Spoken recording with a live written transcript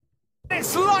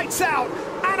It's lights out,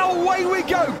 and away we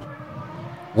go.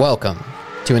 Welcome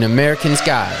to An American's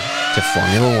Guide to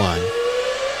Formula One.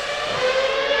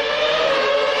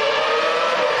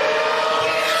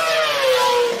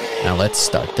 Now let's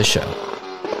start the show.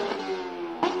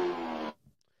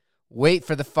 Wait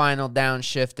for the final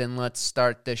downshift and let's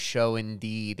start the show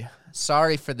indeed.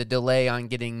 Sorry for the delay on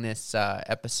getting this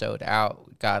episode out.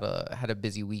 Had a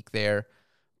busy week there.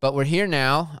 But we're here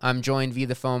now. I'm joined via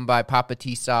the phone by Papa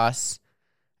T-Sauce,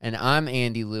 and I'm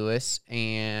Andy Lewis,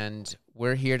 and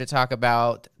we're here to talk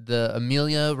about the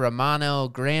Emilia Romagna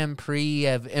Grand Prix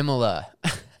of Imola.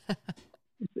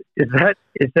 Is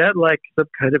that like some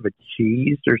kind of a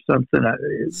cheese or something?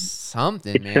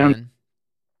 Something, man.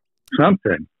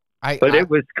 Something. It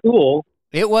was cool.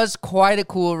 It was quite a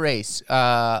cool race.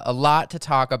 A lot to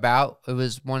talk about. It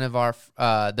was one of our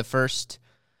the first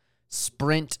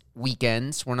sprint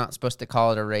weekends. We're not supposed to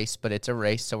call it a race, but it's a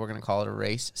race, so we're going to call it a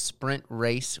race. Sprint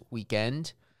race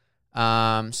weekend.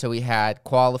 So we had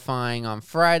qualifying on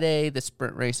Friday, the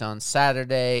sprint race on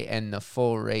Saturday, and the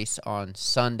full race on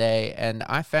Sunday. And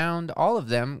I found all of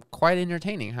them quite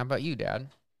entertaining. How about you, Dad?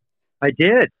 I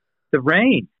did. The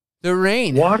rain.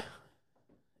 Water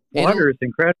is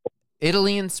incredible.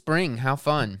 Italy in spring. How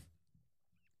fun.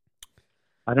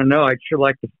 I don't know. I'd sure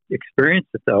like to experience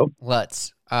it, though.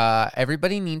 Let's.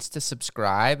 Everybody needs to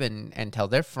subscribe and tell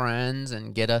their friends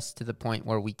and get us to the point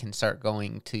where we can start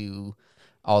going to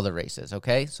all the races,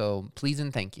 okay? So please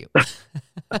and thank you.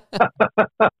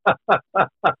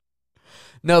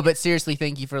 No, but seriously,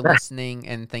 thank you for listening,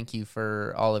 and thank you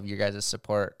for all of your guys'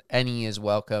 support. Any is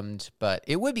welcomed, but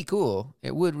it would be cool.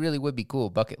 It really would be cool,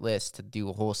 bucket list, to do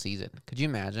a whole season. Could you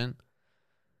imagine?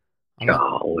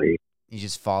 Golly. You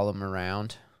just follow them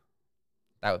around.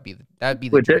 That would be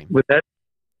the dream.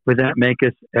 Would that make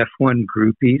us F1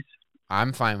 groupies?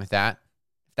 I'm fine with that.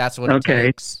 If that's what it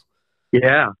takes.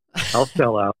 Yeah, I'll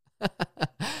sell out.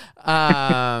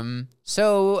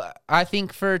 So I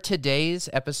think for today's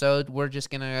episode, we're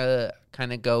just going to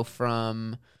kind of go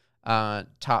from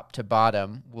top to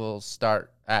bottom. We'll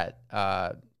start at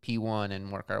P1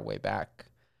 and work our way back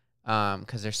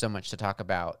because there's so much to talk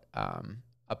about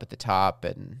up at the top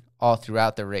and all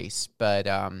throughout the race. But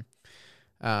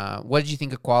what did you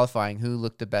think of qualifying? Who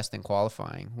looked the best in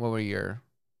qualifying? What were your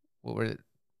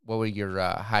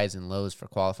highs and lows for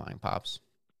qualifying, Pops?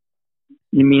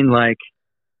 You mean like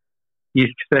you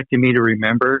expected me to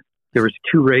remember? There was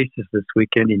 2 races this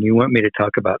weekend, and you want me to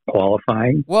talk about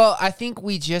qualifying? Well, I think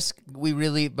I just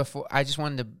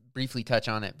wanted to briefly touch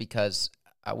on it because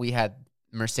we had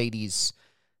Mercedes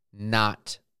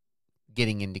not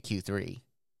getting into Q3.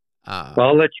 Well,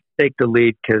 I'll let you take the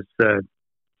lead because,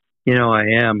 I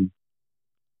am,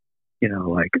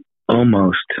 like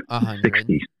almost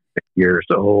 60 years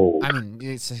old. I mean,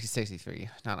 it's 63,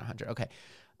 not 100. Okay.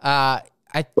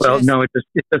 It doesn't.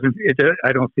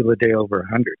 I don't feel a day over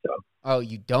 100 though. Oh,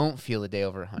 you don't feel a day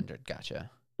over 100. Gotcha.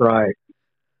 Right.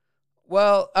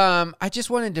 Well, I just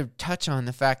wanted to touch on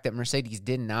the fact that Mercedes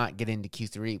did not get into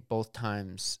Q3 both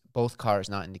times. Both cars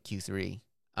not into Q3.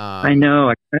 I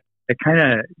know. I kind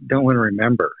of don't want to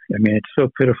remember. I mean, it's so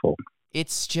pitiful.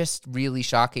 It's just really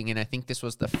shocking, and I think this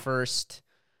was the first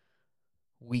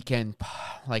weekend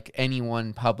like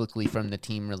anyone publicly from the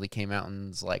team really came out and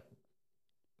was like,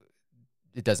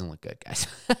 it doesn't look good, guys.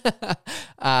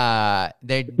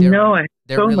 They're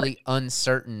really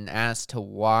uncertain as to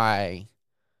why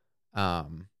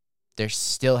they're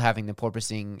still having the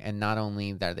porpoising, and not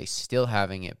only are they still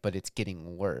having it, but it's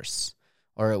getting worse.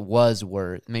 Or it was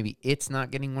worse. Maybe it's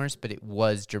not getting worse, but it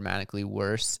was dramatically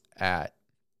worse at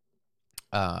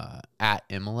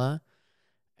Imola.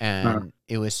 And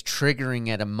it was triggering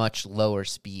at a much lower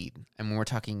speed. And when we're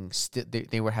talking,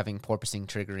 they were having porpoising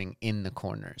triggering in the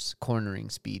cornering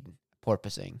speed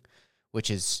porpoising, which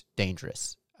is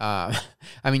dangerous. I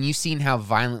mean, you've seen how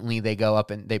violently they go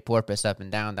up and they porpoise up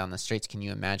and down the straights. Can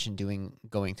you imagine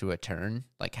going through a turn?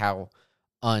 Like how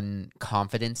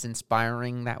unconfidence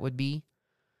inspiring that would be?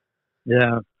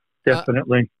 Yeah,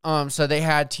 definitely. So they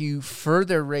had to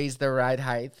further raise their ride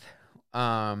height.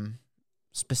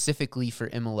 Specifically for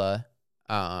Imola,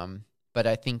 but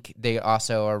I think they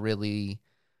also are really,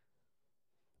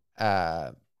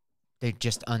 they're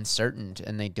just uncertain,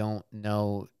 and they don't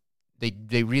know.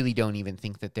 They really don't even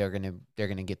think that they're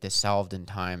gonna get this solved in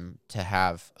time to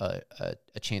have a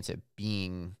chance at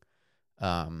being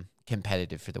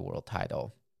competitive for the world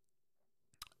title.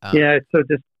 Yeah, it's so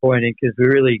disappointing because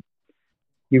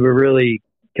you were really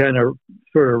kind of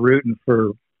sort of rooting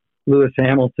for Lewis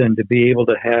Hamilton to be able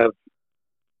to have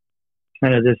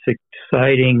kind of this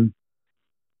exciting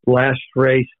last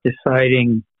race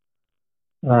deciding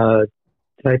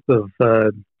type of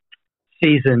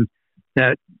season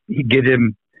that he'd get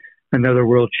him another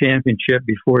world championship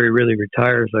before he really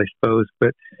retires, I suppose.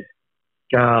 But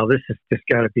this has just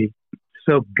got to be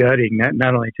so gutting,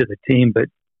 not only to the team, but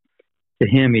to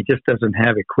him. He just doesn't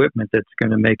have equipment that's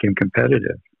going to make him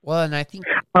competitive. Well, and I think,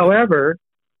 however,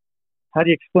 how do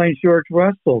you explain George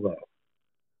Russell, though?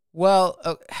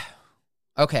 Well,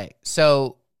 okay,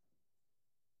 so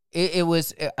it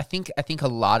was. I think a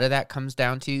lot of that comes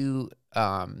down to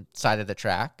side of the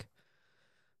track.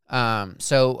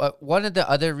 So one of the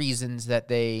other reasons that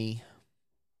they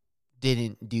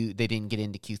didn't get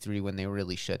into Q3 when they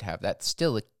really should have. That's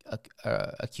still a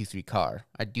Q3 car.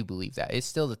 I do believe that it's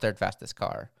still the third fastest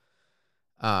car,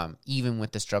 even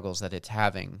with the struggles that it's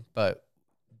having. But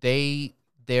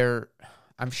they're.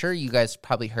 I'm sure you guys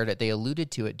probably heard it. They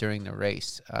alluded to it during the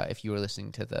race. If you were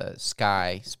listening to the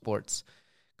Sky Sports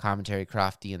commentary,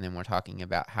 Crofty, and then we're talking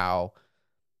about how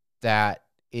that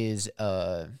is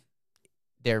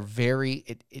they're very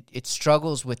it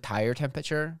struggles with tire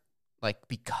temperature, like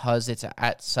because it's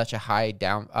at such a high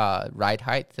ride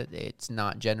height that it's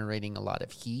not generating a lot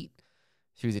of heat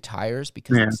through the tires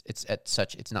because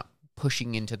it's not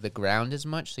pushing into the ground as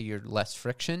much, so you're less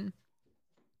friction.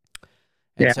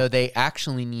 And so they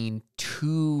actually need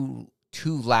two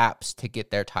laps to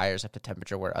get their tires up to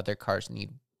temperature, where other cars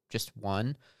need just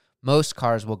one. Most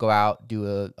cars will go out,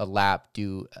 do a lap,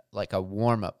 do like a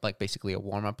warm-up, like basically a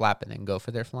warm-up lap, and then go for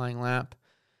their flying lap.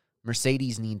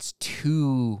 Mercedes needs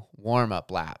 2 warm-up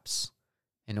laps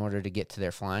in order to get to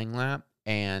their flying lap.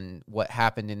 And what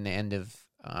happened in the end of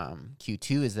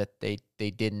Q2 is that they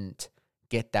didn't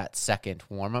get that second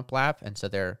warm-up lap, and so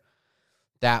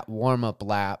that warm-up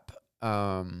lap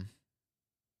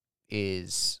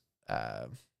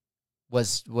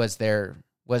was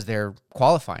their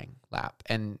qualifying lap,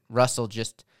 and Russell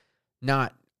just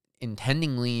not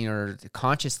intendingly or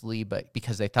consciously, but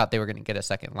because they thought they were going to get a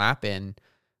second lap in,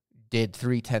 did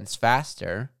 0.3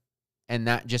 faster, and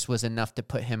that just was enough to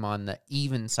put him on the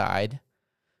even side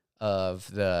of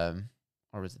the,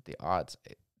 or was it the odds?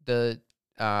 The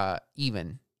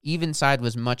even side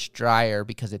was much drier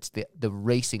because it's the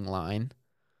racing line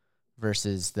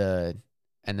versus the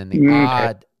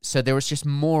odd. So there was just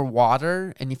more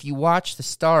water, and if you watch the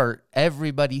start,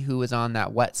 everybody who was on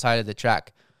that wet side of the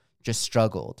track just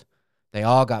struggled. They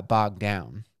all got bogged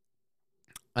down.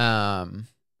 And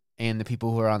the people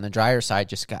who were on the drier side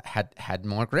just had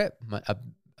more grip,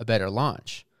 a better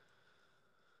launch.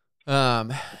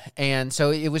 And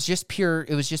so it was just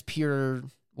pure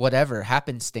whatever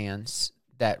happenstance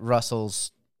that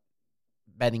Russell's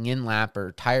bedding in lap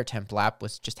or tire temp lap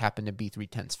was just happened to be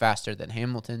 0.3 faster than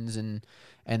Hamilton's, and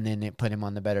then it put him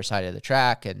on the better side of the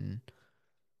track. And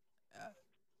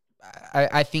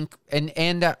I think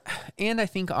and I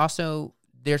think also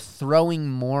they're throwing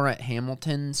more at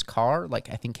Hamilton's car.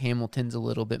 Like, I think Hamilton's a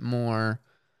little bit more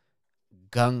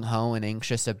gung-ho and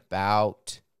anxious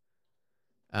about,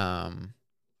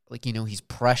 he's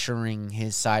pressuring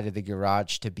his side of the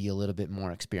garage to be a little bit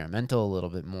more experimental, a little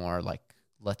bit more like,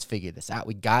 let's figure this out.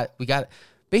 We got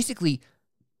basically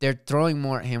they're throwing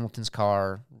more at Hamilton's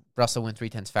car. Russell went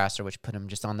 0.3 faster, which put him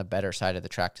just on the better side of the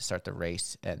track to start the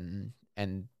race. And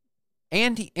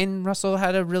Russell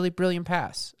had a really brilliant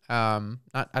pass. I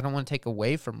don't want to take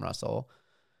away from Russell,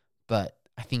 but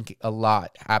I think a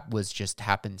lot was just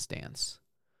happenstance.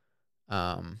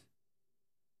 Well,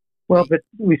 but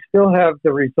we still have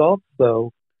the results,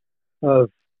 though,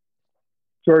 of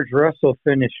George Russell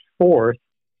finished 4th,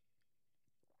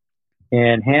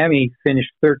 and Hammy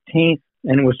finished 13th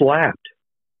and was lapped.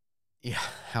 Yeah,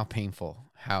 how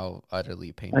painful. How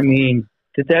utterly painful. I mean,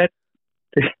 did that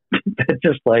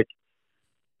just like,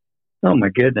 oh my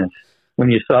goodness, when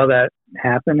you saw that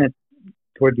happen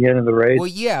toward the end of the race? Well,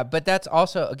 yeah, but that's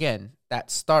also, again,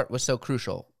 that start was so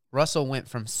crucial. Russell went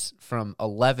from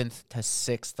 11th to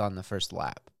 6th on the first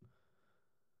lap.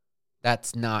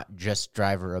 That's not just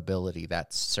driver ability,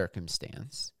 that's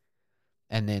circumstance.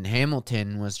 And then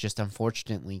Hamilton was just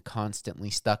unfortunately constantly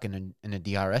stuck in a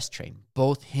DRS train.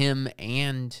 Both him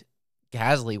and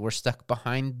Gasly were stuck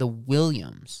behind the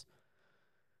Williams.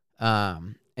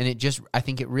 And I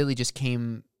think it really just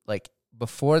came, like,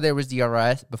 before there was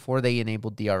DRS, before they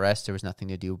enabled DRS, there was nothing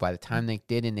to do. By the time they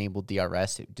did enable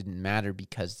DRS, it didn't matter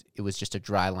because it was just a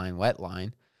dry line, wet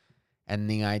line. And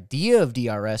the idea of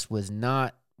DRS was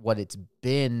not what it's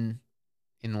been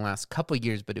in the last couple of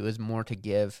years, but it was more to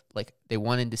give, like, they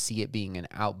wanted to see it being an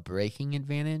out-braking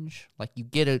advantage. Like, you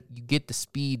get the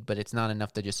speed, but it's not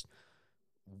enough to just,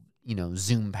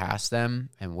 zoom past them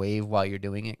and wave while you're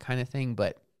doing it kind of thing.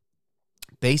 But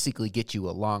basically get you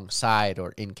alongside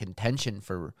or in contention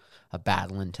for a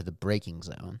battle into the braking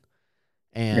zone.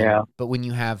 And but when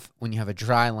you have a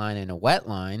dry line and a wet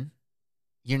line,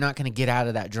 you're not going to get out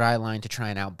of that dry line to try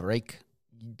and outbrake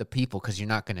the people because you're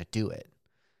not going to do it.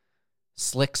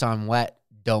 Slicks on wet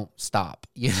don't stop,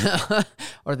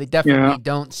 or they definitely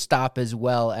don't stop as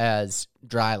well as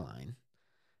dry line.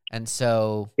 And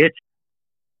so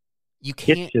you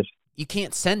can't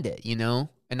send it,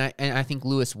 And I think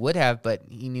Lewis would have, but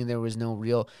he knew there was no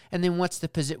real. And then what's the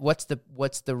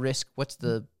risk? What's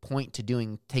the point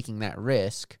to taking that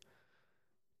risk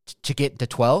to get to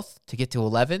 12th, to get to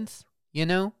 11th?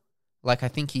 Like I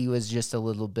think he was just a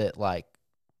little bit like,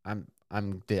 I'm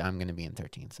going to be in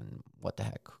 13th, and what the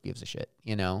heck, who gives a shit?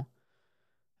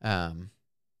 Because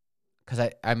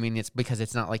it's because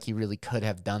it's not like he really could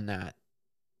have done that.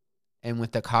 And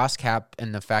with the cost cap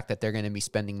and the fact that they're going to be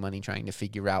spending money trying to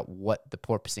figure out what the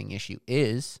porpoising issue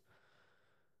is,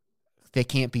 they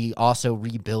can't be also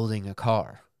rebuilding a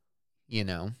car,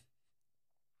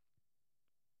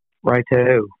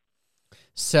 Righto.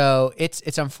 So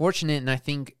it's unfortunate, and I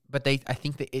think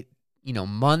that it,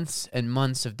 months and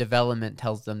months of development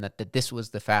tells them that this was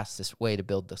the fastest way to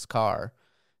build this car.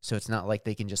 So it's not like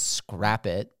they can just scrap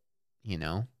it,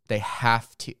 They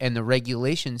have to, and the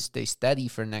regulations stay steady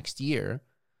for next year.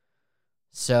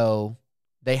 So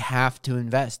they have to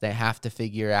invest. They have to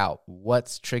figure out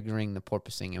what's triggering the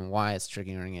porpoising and why it's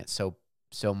triggering it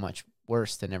so much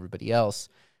worse than everybody else.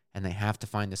 And they have to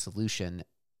find a solution.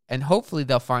 And hopefully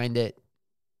they'll find it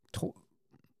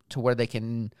to where they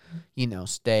can,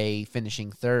 stay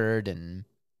finishing third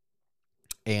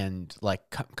and like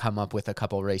come up with a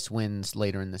couple race wins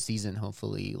later in the season,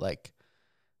 hopefully,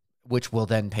 which will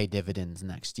then pay dividends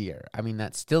next year. I mean,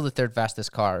 that's still the third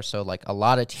fastest car, so like a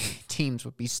lot of teams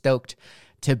would be stoked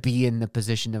to be in the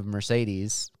position of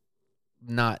Mercedes,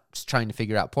 not trying to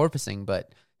figure out porpoising,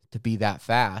 but to be that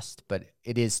fast. But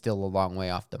it is still a long way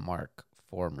off the mark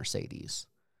for Mercedes.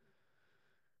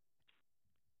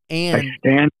 And I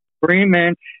stand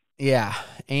agreement. Yeah,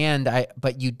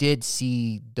 but you did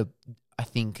see I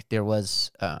think there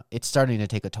was it's starting to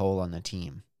take a toll on the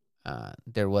team.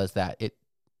 There was that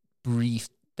brief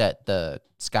that the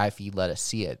Sky feed let us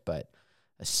see it, but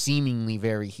a seemingly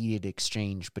very heated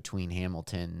exchange between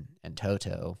Hamilton and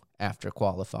Toto after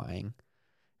qualifying,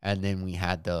 and then we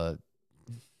had the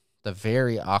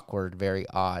very awkward, very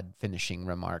odd finishing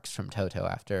remarks from Toto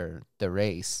after the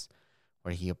race,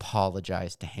 where he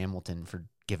apologized to Hamilton for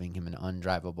giving him an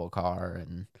undrivable car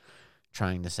and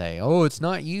trying to say, "Oh, it's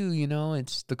not you,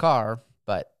 it's the car."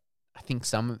 But I think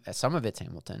some of it's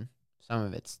Hamilton. Some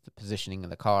of it's the positioning of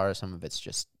the car. Some of it's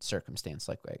just circumstance,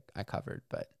 like I covered.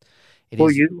 But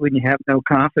when you have no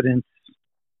confidence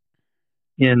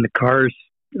in the car's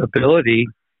ability,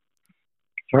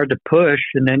 it's hard to push.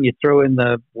 And then you throw in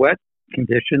the wet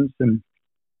conditions, and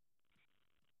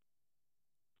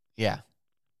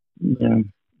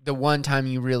the one time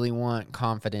you really want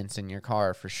confidence in your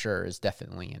car for sure is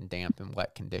definitely in damp and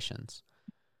wet conditions.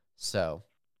 So,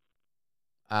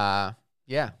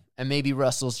 And maybe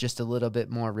Russell's just a little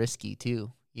bit more risky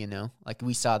too, Like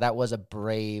we saw, that was a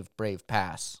brave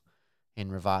pass in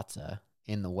Ravazza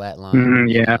in the wet line.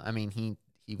 I mean,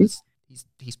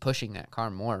 he's pushing that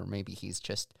car more. Maybe he's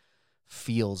just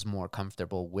feels more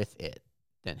comfortable with it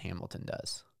than Hamilton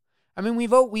does. I mean,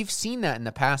 we've seen that in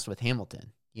the past with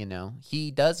Hamilton.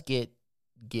 He does get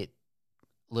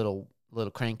little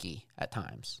cranky at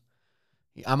times.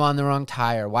 I'm on the wrong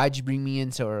tire. Why'd you bring me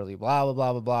in so early? Blah blah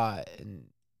blah blah blah.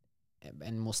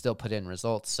 And we'll still put in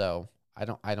results. So I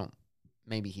don't.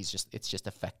 Maybe it's just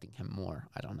affecting him more.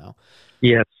 I don't know.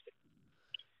 Yes.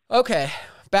 Okay,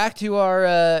 back to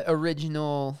our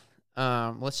original.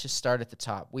 Let's just start at the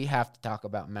top. We have to talk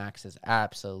about Max's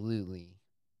absolutely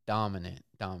dominant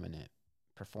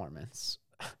performance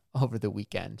over the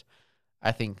weekend.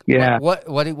 I think. Yeah.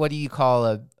 What do you call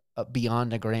a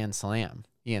beyond a grand slam?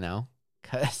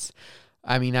 Because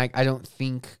I mean, I don't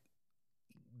think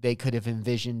they could have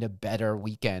envisioned a better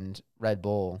weekend, Red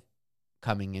Bull,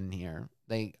 coming in here.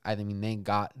 They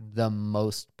got the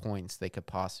most points they could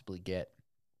possibly get.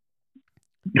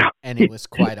 And it was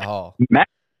quite a haul. Max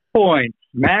points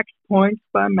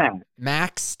by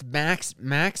Max.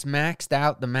 Maxed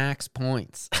out the max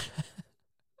points.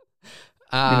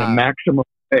 In a maximum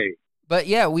way. But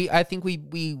yeah, I think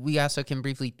we also can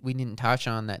briefly, we didn't touch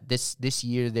on that this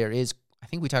year there is, I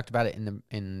think we talked about it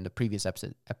in the previous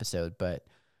episode, but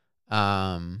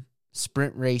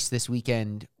sprint race this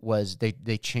weekend was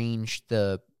they changed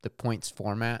the points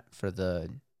format for the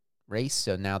race.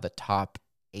 So now the top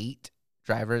 8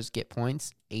 drivers get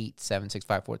points, 8, 7, 6,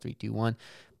 5, 4, 3, 2, 1.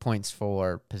 points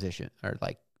for position or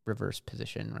like reverse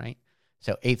position, right?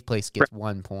 So 8th place gets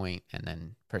 1 point, and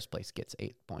then first place gets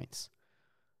 8 points.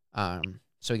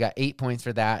 So he got 8 points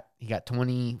for that. He got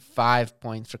 25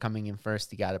 points for coming in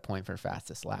first. He got a point for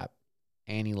fastest lap,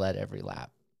 and he led every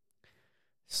lap.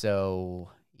 So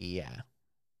yeah,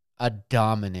 a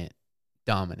dominant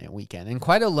weekend, and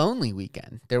quite a lonely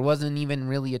weekend. There wasn't even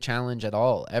really a challenge at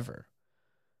all ever.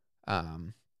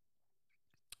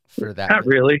 For that, not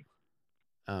really.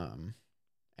 And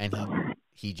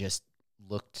he just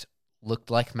looked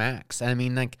like Max. I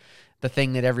mean, like the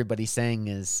thing that everybody's saying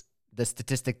is the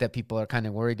statistic that people are kind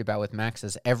of worried about with Max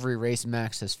is every race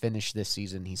Max has finished this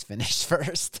season, he's finished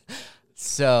first.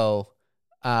 So,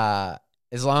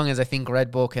 as long as I think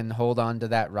Red Bull can hold on to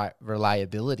that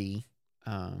reliability,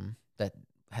 that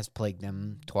has plagued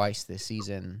them twice this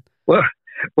season. What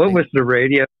was the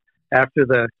radio after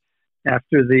the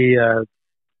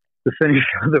finish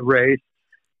of the race?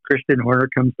 Christian Horner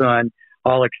comes on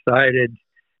all excited.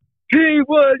 He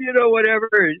won,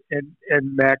 whatever.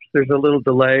 And Max, there's a little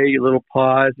delay, a little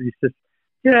pause. And he says,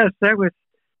 yes, that was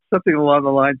something along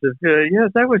the lines of,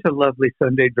 yes, that was a lovely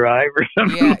Sunday drive or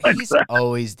something like that. Yeah, he's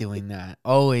always doing that.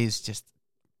 Always just,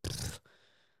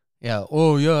 yeah,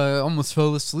 oh, yeah, I almost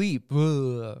fell asleep.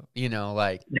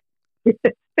 Like,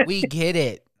 we get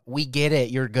it.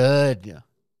 You're good.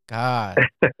 God.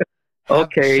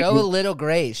 Okay. Show a little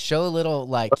grace. Show a little,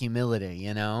 like, humility,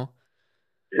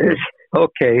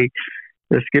 Okay.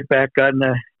 Let's get back on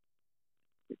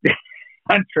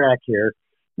track here.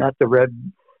 Not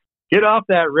get off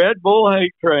that Red Bull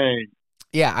hate train.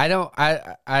 Yeah,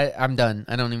 I'm done.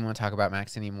 I don't even want to talk about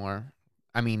Max anymore.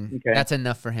 I mean, That's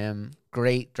enough for him.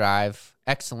 Great drive.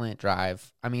 Excellent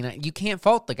drive. I mean, you can't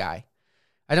fault the guy.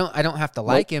 I don't have to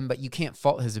like him, but you can't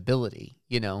fault his ability,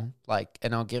 like,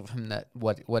 and I'll give him that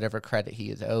whatever credit he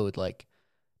is owed. Like,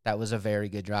 that was a very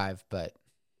good drive, but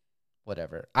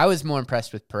whatever. I was more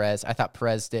impressed with Perez. I thought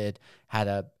Perez had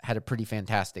a pretty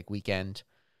fantastic weekend.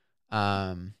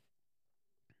 Yeah,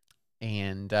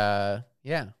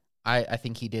 I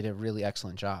think he did a really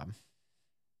excellent job.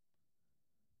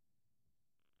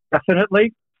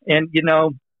 Definitely. And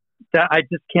that I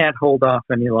just can't hold off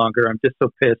any longer. I'm just so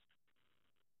pissed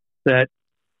that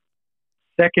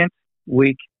second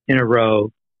week in a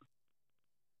row,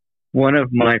 one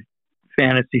of my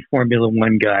fantasy Formula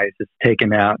One guys is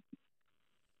taken out.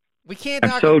 We can't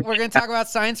talk. We're going to talk about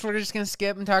science. We're just going to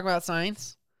skip and talk about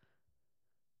science.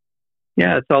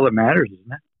 Yeah, that's all that matters,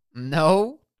 isn't it?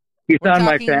 No, he's we're on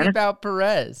my talking fantasy. About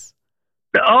Perez.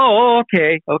 Oh,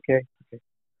 okay.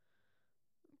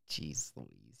 Jeez Louise.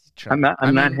 I'm not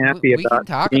happy we about. We can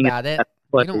talk about it.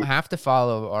 You don't have to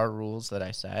follow our rules that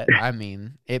I set. I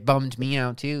mean, it bummed me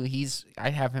out too. I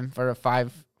have him for a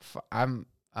five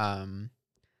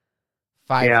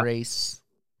race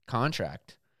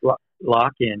contract.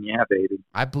 Lock in, yeah, baby.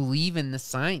 I believe in the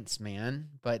science, man,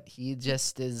 but he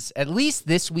just is. At least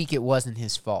this week, it wasn't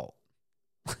his fault.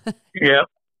 Yep.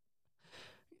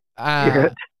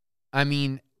 I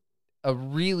mean, a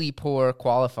really poor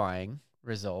qualifying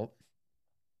result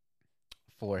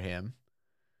for him.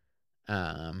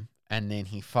 And then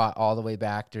he fought all the way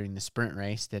back during the sprint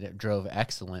race that it drove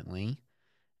excellently.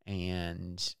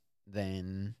 And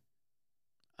then,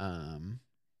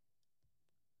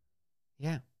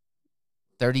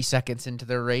 30 seconds into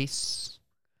the race,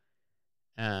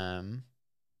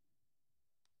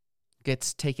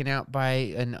 gets taken out by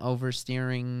an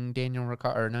understeering Daniel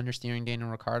Ricciardo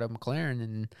McLaren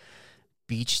and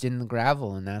beached in the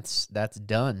gravel, and that's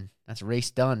done. That's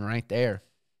race done right there.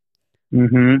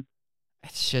 Mm-hmm.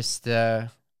 It's just, I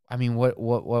mean, what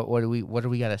do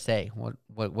we gotta say?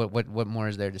 What more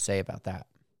is there to say about that?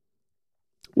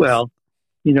 Well,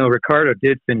 Ricciardo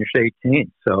did finish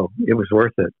 18th, so it was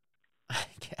worth it. I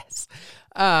guess.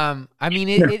 I mean,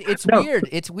 it's weird.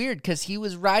 It's weird because he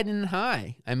was riding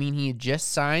high. I mean, he had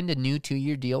just signed a new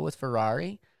 2-year deal with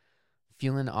Ferrari,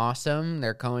 feeling awesome.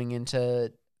 They're going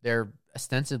into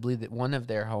ostensibly one of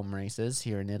their home races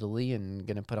here in Italy and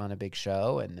going to put on a big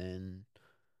show. And then,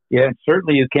 yeah,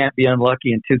 certainly you can't be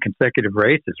unlucky in 2 consecutive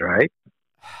races, right?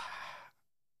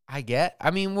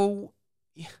 I mean, well,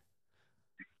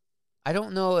 I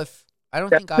don't know if. I don't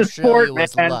think Australia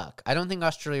was luck. I don't think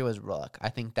Australia was luck. I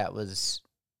think that was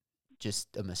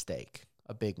just a mistake,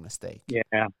 a big mistake.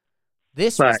 Yeah.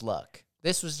 This was luck.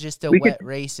 This was just a wet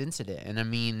race incident. And I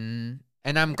mean,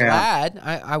 and I'm glad,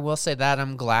 I will say that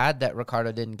I'm glad that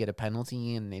Ricciardo didn't get a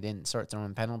penalty and they didn't start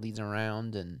throwing penalties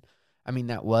around. And I mean,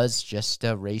 that was just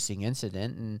a racing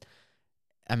incident. And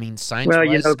I mean, Sainz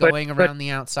was going around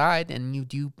the outside, and you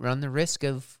do run the risk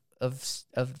of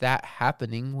that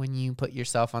happening when you put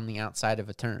yourself on the outside of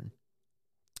a turn.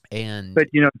 And But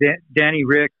Danny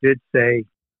Rick did say.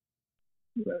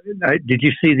 Did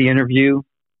you see the interview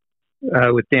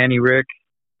with Danny Rick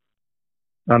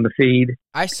on the feed?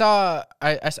 I saw,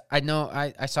 I know,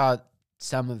 I saw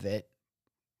some of it,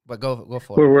 but go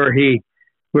for Where it.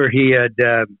 he had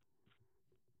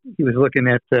he was looking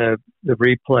at the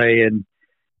replay, and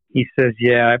he says,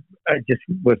 "Yeah, I just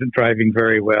wasn't driving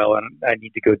very well, and I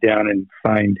need to go down and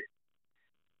find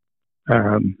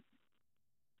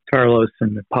Carlos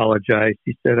and apologize."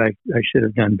 He said, "I should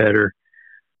have done better."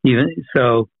 Even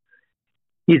so,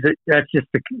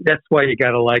 that's why you got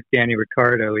to like Danny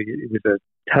Ricciardo. It was a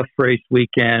tough race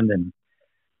weekend, and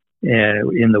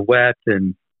in the wet,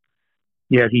 and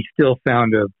yet he still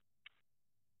found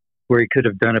where he could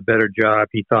have done a better job.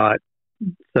 He thought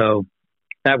so.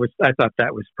 I thought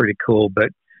that was pretty cool,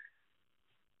 but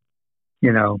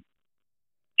one of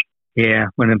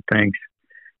them things.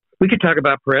 We could talk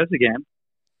about Perez again.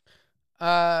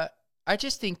 I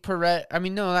just think Perez. I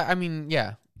mean, no. I mean,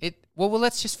 yeah. Well,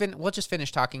 let's just we'll just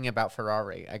finish talking about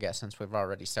Ferrari, I guess, since we've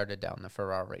already started down the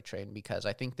Ferrari train, because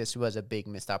I think this was a big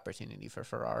missed opportunity for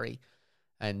Ferrari,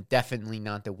 and definitely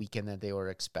not the weekend that they were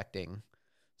expecting,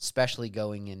 especially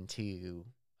going into,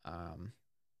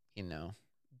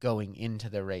 going into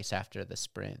the race after the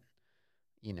sprint.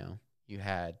 You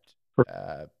had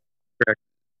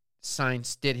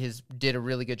Sainz did a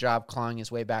really good job clawing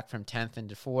his way back from 10th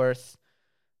into 4th.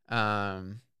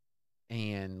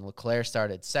 And Leclerc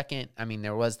started second. I mean,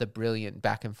 there was the brilliant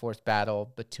back and forth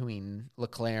battle between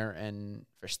Leclerc and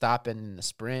Verstappen in the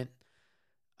sprint.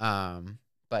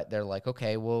 But they're like,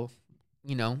 okay, well,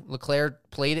 Leclerc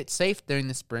played it safe during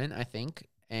the sprint, I think,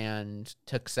 and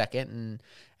took second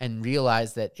and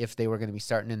realized that if they were going to be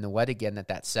starting in the wet again,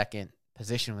 that second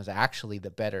position was actually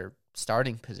the better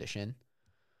starting position.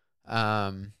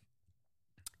 And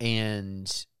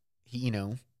he,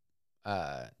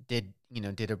 did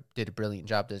a brilliant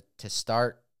job to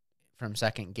start from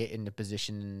second, get into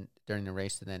position during the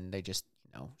race, and then they just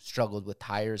struggled with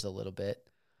tires a little bit.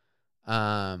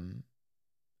 And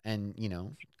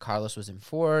Carlos was in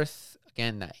 4th.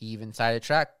 Again, that even side of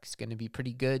track is going to be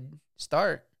pretty good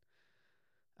start.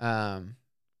 But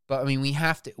I mean, we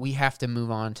have to move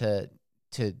on to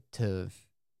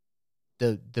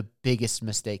the biggest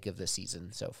mistake of the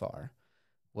season so far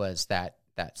was that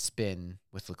spin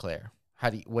with Leclerc.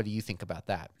 What do you think about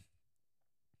that?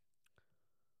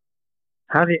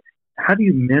 How do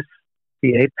you miss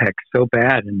the apex so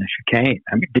bad in the chicane?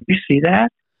 I mean, did you see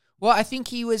that? Well, I think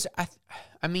he was.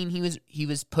 He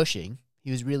was pushing.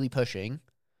 He was really pushing.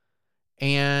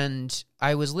 And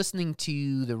I was listening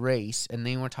to the race, and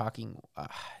they were talking. I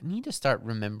need to start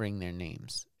remembering their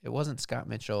names. It wasn't Scott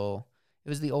Mitchell. It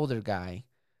was the older guy.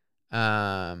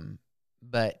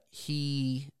 But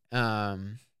he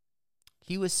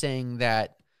was saying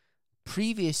that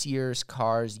previous year's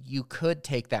cars, you could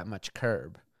take that much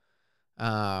curb.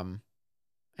 And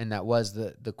that was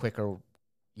the quicker,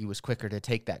 he was quicker to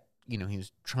take that. He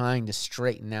was trying to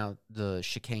straighten out the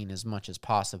chicane as much as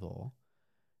possible.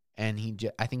 And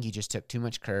I think he just took too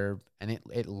much curb, and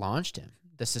it launched him.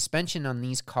 The suspension on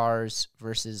these cars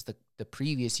versus the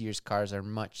previous year's cars are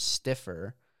much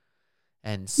stiffer.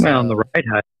 And so, on the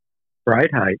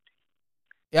ride height.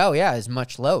 Oh yeah, is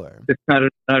much lower. It's not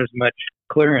as much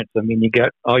clearance. I mean, you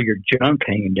got all your junk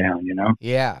hanging down,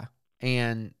 Yeah,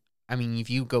 and I mean, if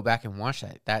you go back and watch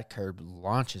that curb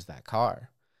launches that car.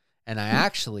 And I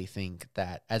actually think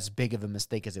that as big of a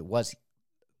mistake as it was,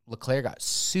 Leclerc got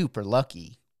super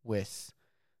lucky with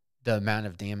the amount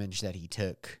of damage that he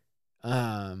took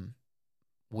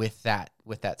with that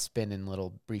spin and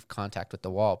little brief contact with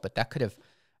the wall. But that could have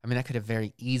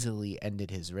very easily ended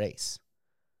his race.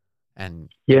 And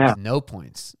no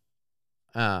points.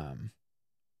 And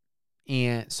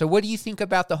so what do you think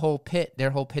about their whole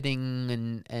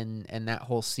pitting and that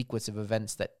whole sequence of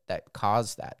events that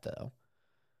caused that, though?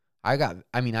 I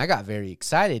got very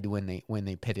excited when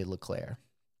they pitted Leclerc.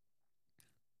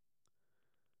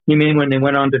 You mean when they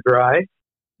went on to drive?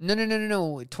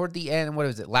 No. Toward the end, what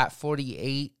was it? Lap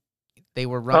 48, they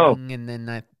were running, and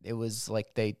then it was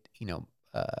like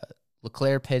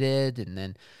Leclerc pitted, and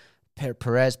then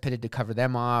Perez pitted to cover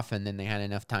them off, and then they had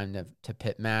enough time to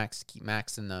pit Max, keep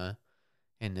Max in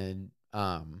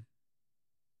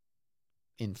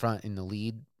front in the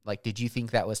lead. Like, did you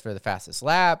think that was for the fastest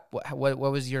lap? What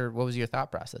was your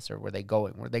thought process, or were they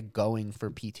going for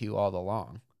P2 all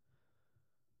along?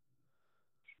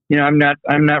 I'm not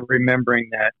remembering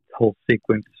that whole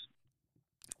sequence.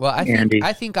 Well,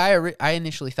 I think I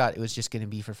initially thought it was just going to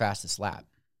be for fastest lap.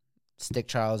 Stick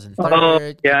Charles in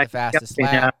third, the fastest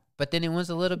lap. Now. But then it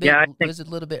was a little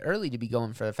bit early to be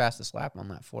going for the fastest lap on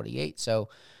lap 48. So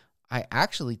I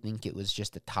actually think it was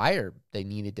just a tire. They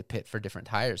needed to pit for different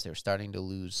tires. They were starting to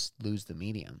lose the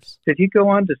mediums. Did he go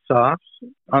on to softs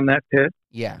on that pit?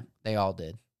 Yeah, they all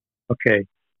did. Okay.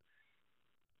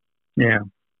 Yeah.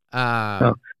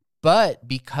 But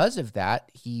because of that,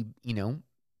 he,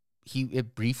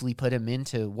 it briefly put him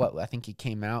into what I think he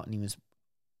came out and he was,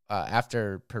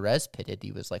 after Perez pitted,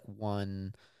 he was like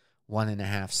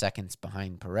 1.5 seconds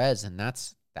behind Perez. And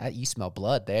that you smell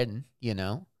blood then,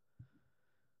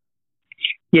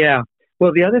 Yeah.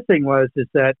 Well, the other thing is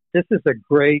that this is a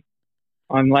great,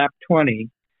 on lap 20,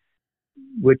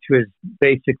 which was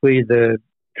basically the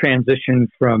transition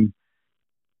from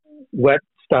wet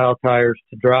style tires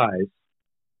to dries.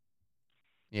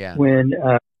 Yeah. When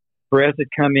Perez had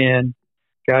come in,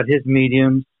 got his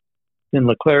mediums, then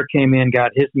Leclerc came in,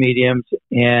 got his mediums,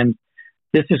 and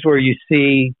this is where you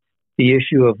see the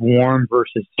issue of warm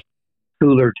versus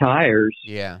cooler tires.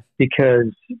 Yeah.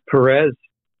 Because Perez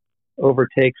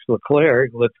overtakes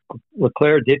Leclerc.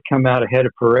 Leclerc did come out ahead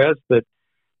of Perez, but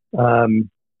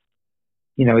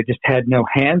it just had no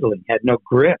handling, had no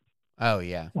grip. Oh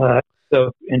yeah.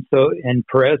 And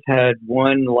Perez had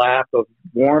one lap of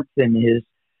warmth in his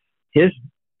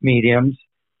mediums,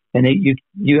 and it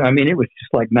was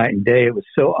just like night and day. It was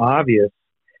so obvious,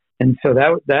 and so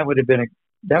that would have been a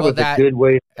good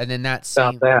way. And then that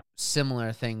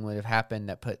similar thing would have happened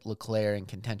that put Leclerc in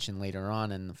contention later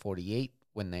on in the 48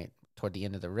 when toward the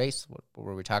end of the race. What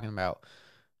were we talking about?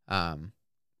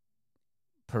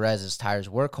 Perez's tires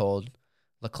were cold.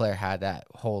 Leclerc had that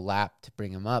whole lap to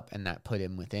bring him up, and that put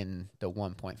him within the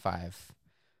 1.5.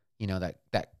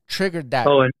 That triggered that.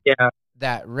 Oh, and yeah.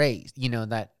 That race,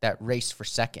 that race for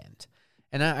second.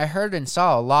 And I heard and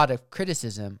saw a lot of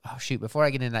criticism. Oh shoot! Before I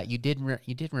get into that, you did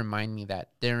remind me that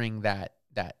during that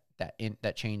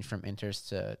change from inters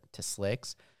to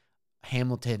slicks,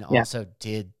 Hamilton also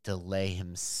did delay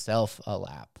himself a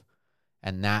lap,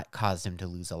 and that caused him to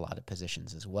lose a lot of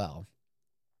positions as well.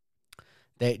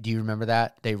 Do you remember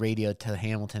that? They radioed to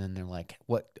Hamilton and they're like,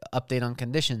 "What update on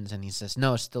conditions?" And he says,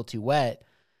 "No, it's still too wet."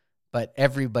 But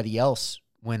everybody else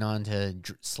went on to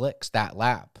slicks that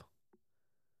lap.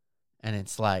 And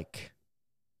it's like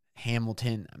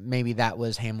Hamilton, maybe that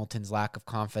was Hamilton's lack of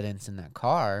confidence in that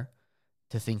car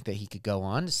to think that he could go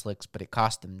on to slicks, but it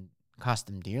cost him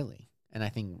dearly. And I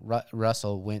think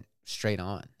Russell went straight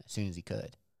on as soon as he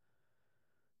could.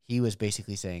 He was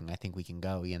basically saying, I think we can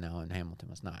go, and Hamilton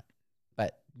was not.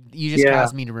 But you just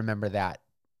caused me to remember that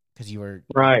because you were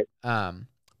right.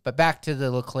 But back to the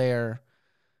Leclerc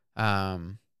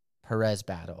Perez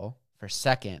battle for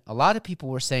second. A lot of people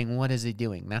were saying, what is he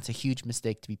doing? That's a huge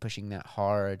mistake to be pushing that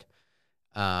hard.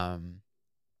 And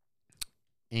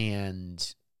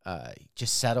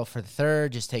just settle for the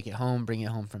third, just take it home, bring it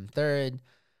home from third.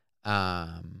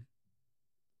 And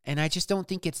I just don't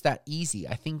think it's that easy.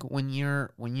 I think when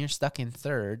you're stuck in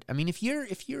third, I mean,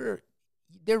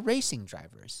 they're racing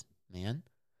drivers, man.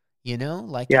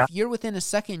 If you're within a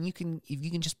second, if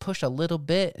you can just push a little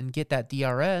bit and get that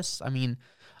DRS. I mean,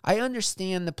 I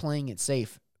understand the playing it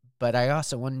safe, but I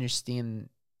also understand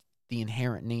the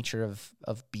inherent nature of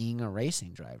being a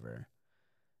racing driver.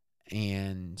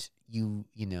 And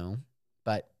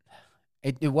but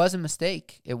it was a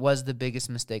mistake. It was the biggest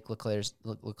mistake Leclerc's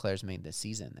made this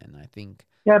season, and I think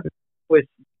but with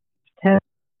 10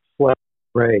 left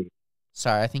race.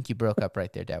 Sorry, I think you broke up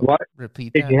right there, Dad. What?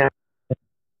 Repeat Did that. you have?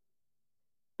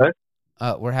 What?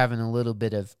 We're having a little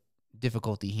bit of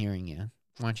difficulty hearing you.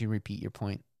 Why don't you repeat your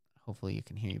point? Hopefully you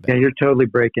can hear you better. Yeah, you're totally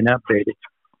breaking up, Brady.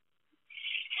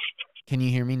 Can you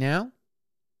hear me now?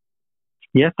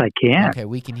 Yes, I can. Okay,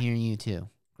 we can hear you too.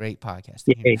 Great podcast.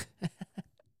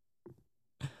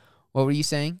 What were you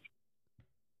saying?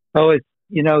 Oh, it's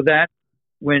that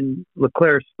when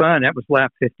Leclerc spun, that was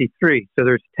lap 53. So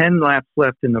there's 10 laps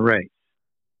left in the race.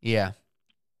 Yeah.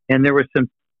 And there was some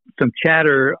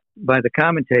chatter by the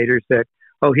commentators that,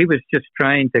 he was just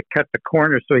trying to cut the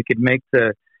corner so he could make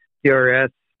the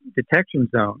DRS detection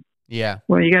zone. Yeah.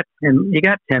 Well, you got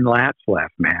 10 laps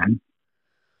left, man.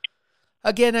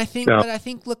 Again, I think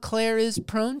Leclerc is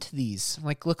prone to these.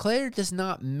 Like, Leclerc does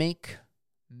not make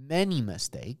many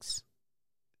mistakes.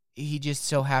 He just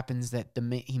so happens that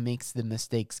he makes the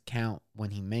mistakes count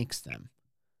when he makes them.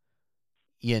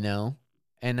 And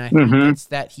I think it's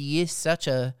that he is such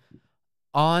a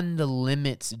on the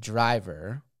limits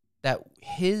driver that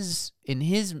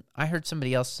I heard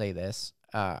somebody else say this.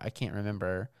 I can't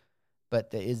remember,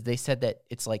 but they said that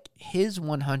it's like his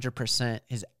 100%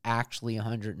 is actually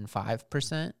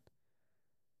 105%,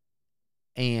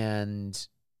 and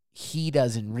he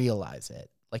doesn't realize it.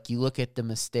 Like, you look at the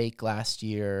mistake last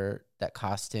year that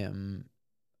cost him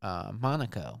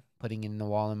Monaco, putting in the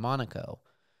wall in Monaco.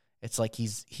 It's like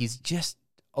he's just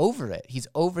over it. He's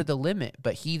over the limit,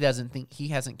 but he doesn't think, he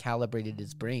hasn't calibrated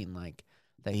his brain like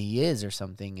that he is or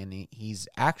something, and he's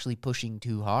actually pushing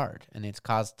too hard, and it's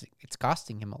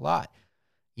costing him a lot,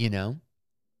 you know?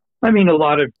 I mean, a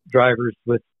lot of drivers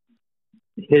with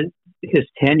his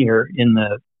tenure in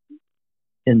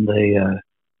F1,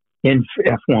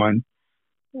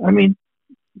 I mean,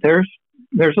 there's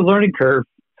a learning curve.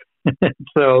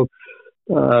 So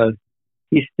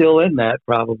he's still in that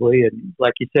probably, and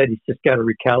like you said, he's just got to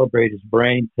recalibrate his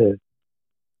brain to.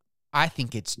 I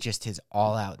think it's just his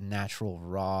all-out natural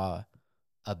raw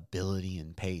ability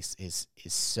and pace is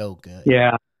so good.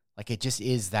 Yeah, like it just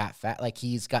is that like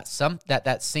he's got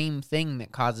that same thing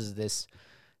that causes this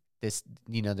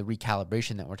the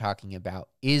recalibration that we're talking about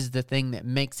is the thing that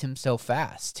makes him so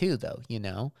fast too, though,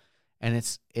 and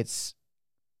it's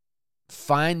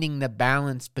finding the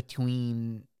balance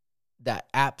between that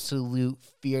absolute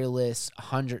fearless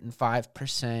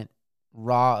 105%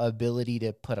 raw ability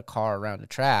to put a car around a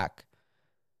track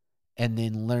and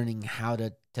then learning how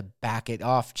to back it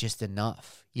off just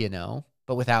enough,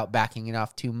 but without backing it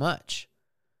off too much.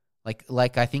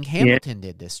 Like I think Hamilton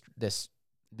did this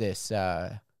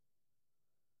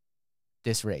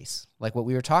race, like what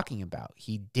we were talking about.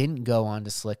 He didn't go on to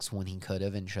slicks when he could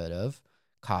have and should have,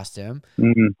 cost him.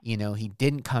 Mm-hmm. He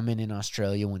didn't come in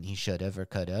Australia when he should have or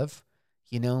could have.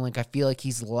 I feel like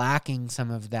he's lacking some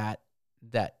of that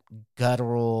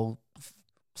guttural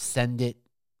send it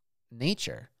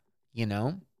nature,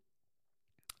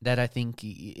 that I think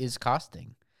is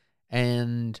costing.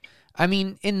 And I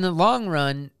mean, in the long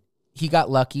run, he got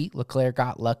lucky. Leclerc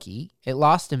got lucky. It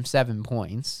lost him 7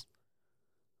 points.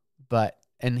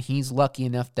 And he's lucky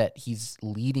enough that he's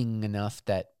leading enough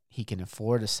that he can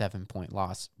afford a 7-point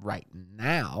loss right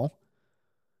now.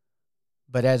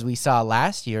 But as we saw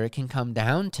last year, it can come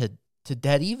down to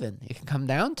dead even. It can come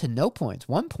down to no points,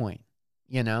 1 point,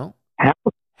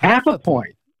 Half a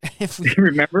point. If we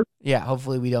remember? Yeah,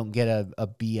 hopefully we don't get a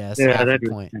BS half a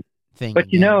point thing. But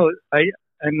again. I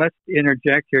must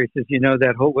interject here. He says,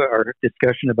 that whole our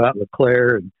discussion about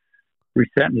Leclerc and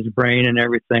resetting his brain and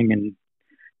everything, and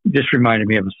it just reminded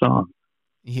me of a song.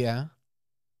 Yeah.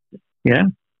 Yeah.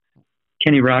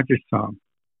 Kenny Rogers song.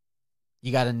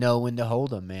 You got to know when to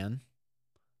hold them, man.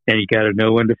 And you got to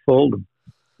know when to fold them.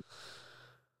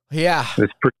 Yeah.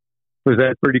 Was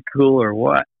that pretty cool or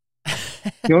what?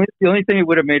 The only thing that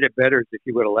would have made it better is if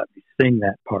you would have let me sing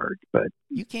that part. But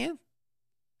you can.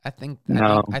 I think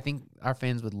our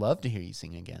fans would love to hear you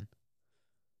sing again.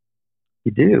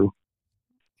 You do.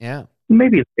 Yeah.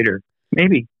 Maybe later.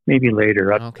 Maybe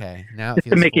later. Okay. Now just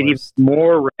to make it even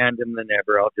more random than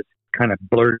ever, I'll just kind of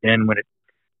blurt in when it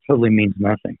totally means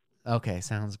nothing. Okay,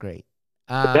 sounds great.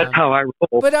 That's how I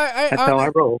roll. But that's how I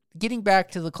roll. Getting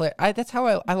back to Leclerc, that's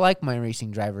how I like my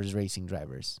racing drivers. I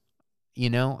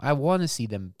want to see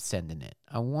them sending it.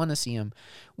 I want to see them.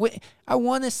 I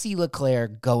want to see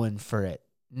Leclerc going for it,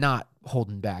 not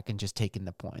holding back and just taking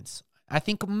the points. I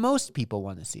think most people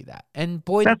want to see that. And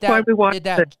boy, that's why we watch it.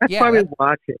 That's why we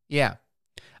watch it. Yeah.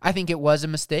 I think it was a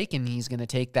mistake, and he's going to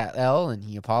take that L, and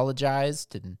he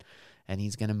apologized, and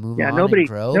he's going to move on and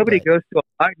grow. Nobody goes to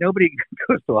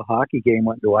a hockey game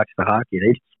wanting to watch the hockey.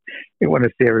 They want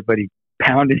to see everybody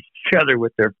pounding each other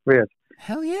with their fists.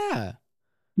 Hell yeah.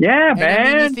 Yeah,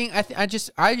 man. I mean, I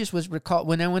just was recall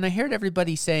when I heard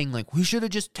everybody saying like we should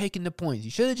have just taken the points.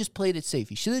 You should have just played it safe.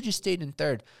 You should have just stayed in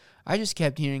third. I just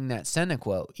kept hearing that Senna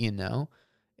quote.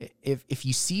 If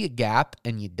you see a gap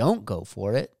and you don't go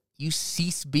for it, you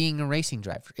cease being a racing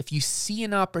driver. If you see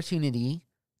an opportunity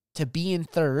to be in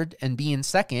third and be in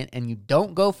second and you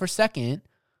don't go for second,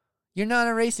 you're not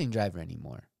a racing driver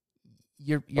anymore.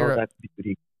 That's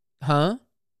beauty. Huh?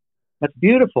 That's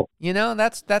beautiful.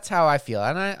 That's how I feel.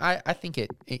 And I think it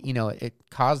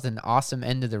caused an awesome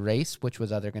end of the race, which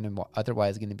was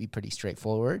otherwise going to be pretty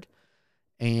straightforward.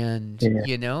 And,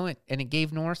 and it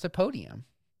gave Norris a podium.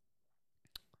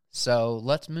 So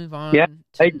let's move on to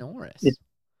Norris.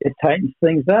 It tightens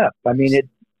things up. I mean, You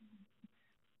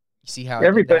see how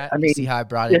you see how I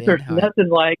brought it in? There's nothing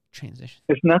like transition.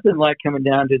 There's nothing like coming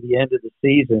down to the end of the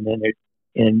season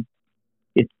and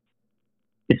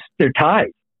they're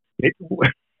tied.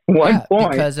 1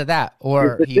 point because of that,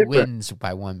 or he wins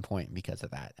by 1 point because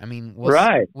of that. I mean,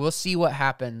 we'll see what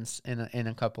happens in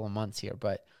a couple of months here,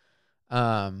 but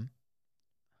how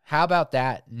about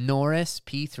that? Norris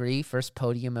P3, first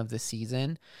podium of the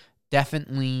season,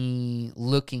 definitely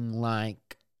looking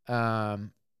like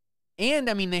And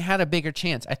I mean, they had a bigger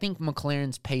chance. I think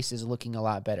McLaren's pace is looking a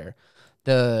lot better.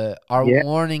 Our Yeah.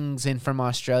 warnings in from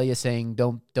Australia saying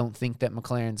don't think that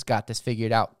McLaren's got this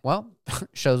figured out. Well,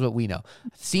 shows what we know.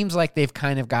 Seems like they've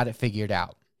kind of got it figured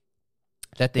out.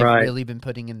 That they've Right. really been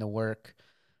putting in the work,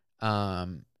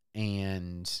 and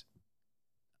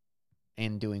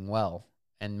doing well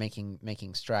and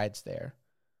making strides there.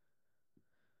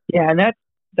 Yeah, and that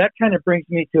kind of brings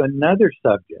me to another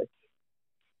subject.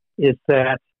 Is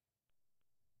that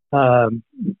a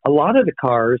lot of the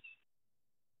cars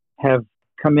have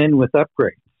come in with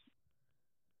upgrades,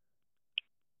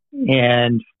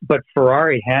 but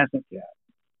Ferrari hasn't yet.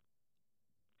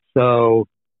 So,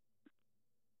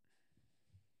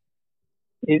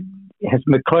 has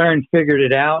McLaren figured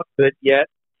it out? But yet,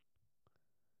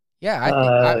 Yeah,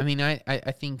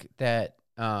 I think that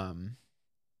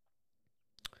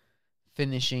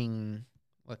finishing.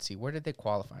 Let's see, where did they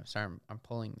qualify? I'm sorry, I'm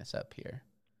pulling this up here.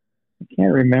 I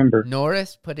can't remember.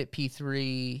 Norris put it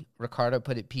P3, Ricciardo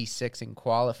put it P6 in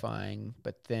qualifying,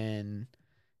 but then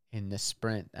in the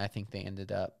sprint, I think they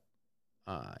ended up,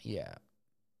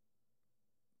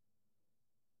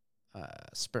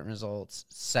 sprint results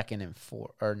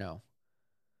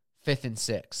fifth and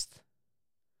sixth.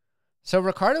 So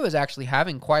Ricciardo was actually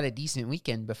having quite a decent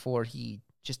weekend before he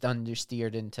just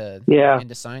understeered into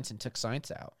Sainz and took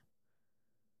Sainz out.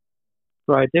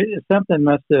 Right. Something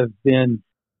must have been,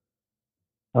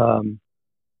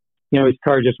 his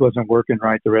car just wasn't working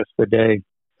right the rest of the day.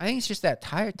 I think it's just that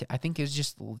tire. I think it was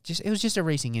just a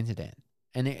racing incident,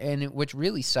 and which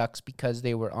really sucks because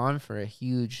they were on for a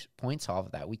huge points haul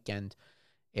that weekend.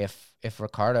 If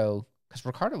Ricciardo, because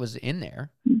Ricciardo was in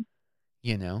there,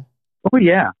 Oh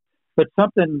yeah, but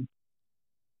something,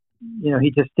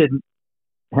 he just didn't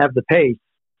have the pace,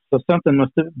 so something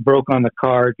must have broke on the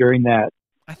car during that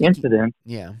incident.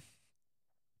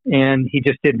 And he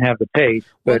just didn't have the pace.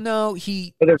 Well, no,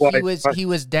 he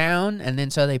was down, and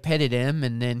then so they pitted him,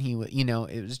 and then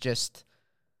it was just.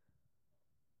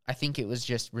 I think it was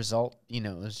just result. It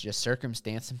was just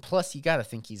circumstance, and plus, you got to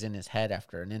think he's in his head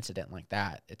after an incident like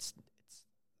that.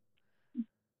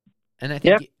 And I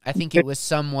think it was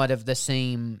somewhat of the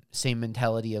same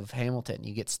mentality of Hamilton.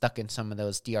 You get stuck in some of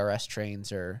those DRS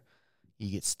trains, or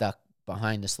you get stuck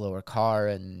behind a slower car,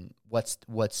 and what's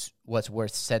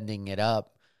worth sending it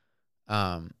up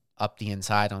the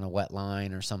inside on a wet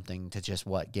line or something to just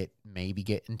get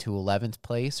into 11th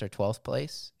place or 12th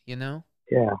place,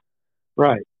 Yeah,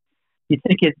 right. You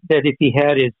think that if he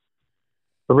had his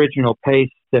original pace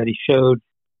that he showed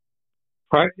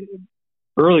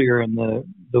earlier in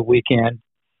the weekend,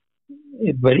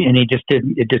 it just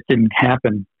didn't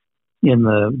happen in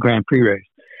the Grand Prix race.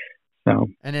 So,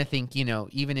 and I think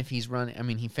even if he's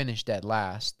running, he finished dead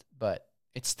last, but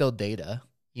it's still data,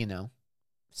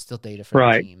 still data for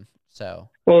the team. So,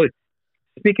 well,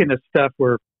 speaking of stuff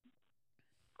where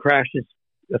crashes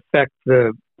affect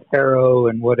the aero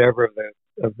and whatever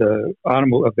of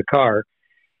the car,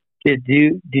 did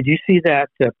you see that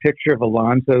picture of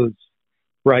Alonso's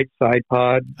right side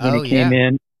pod when he came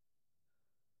in?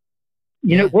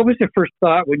 What was the first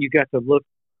thought when you got to look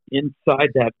inside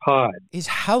that pod? Is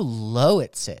how low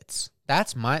it sits.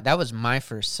 That was my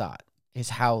first thought. Is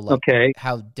how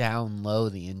down low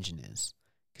the engine is,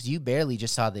 because you barely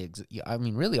just saw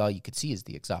really all you could see is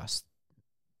the exhaust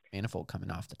manifold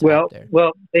coming off the top there.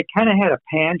 Well, they kind of had a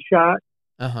pan shot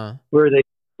where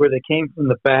they came from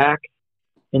the back,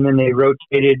 and then they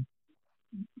rotated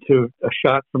to a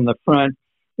shot from the front,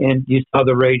 and you saw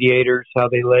the radiators, how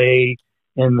they lay,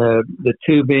 and the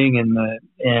tubing, and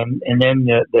then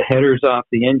the headers off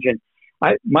the engine.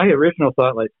 My original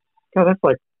thought, God, that's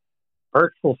like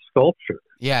artful sculpture.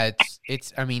 Yeah,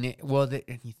 it's. And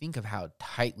you think of how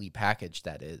tightly packaged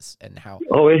that is, and how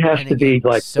it has to be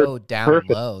so down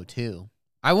low too.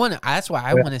 That's why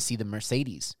I want to see the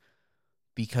Mercedes,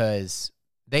 because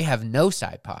they have no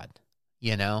side pod.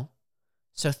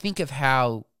 So think of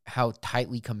how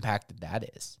tightly compacted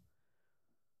that is.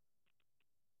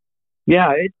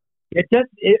 Yeah, it does.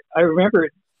 I remember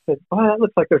it said, "Oh, that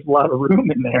looks like there's a lot of room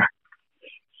in there."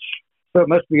 So it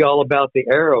must be all about the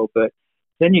aero, but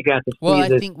then you got to see. Well,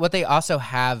 I think what they also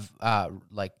have,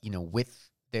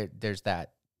 there's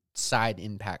that side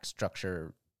impact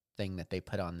structure thing that they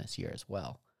put on this year as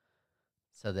well.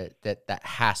 So that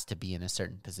has to be in a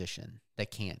certain position. They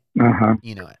can't,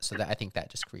 So that I think that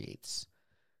just creates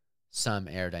some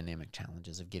aerodynamic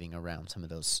challenges of getting around some of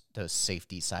those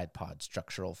safety side pod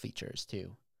structural features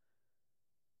too.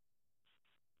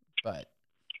 But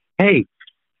hey,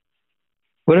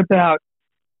 what about?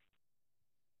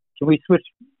 Can we switch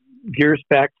gears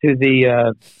back to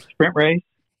the sprint race?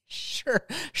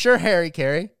 Sure, Harry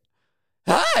Carey.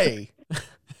 Hey,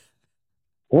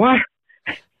 What?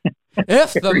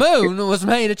 if the moon was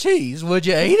made of cheese, would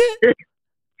you eat it?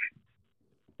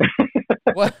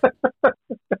 What?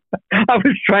 I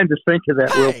was trying to think of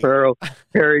that Will Hey. Ferrell,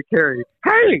 Harry Carey.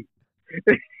 Hey,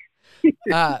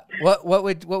 What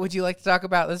would you like to talk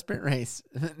about the sprint race,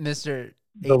 Mister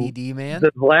ADD man?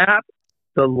 the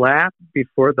lap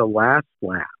before the last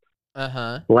lap,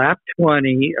 Uh-huh. lap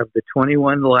 20 of the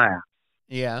 21 laps,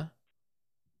 Yeah.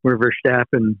 where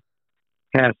Verstappen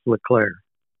passed Leclerc.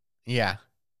 Yeah.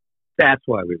 That's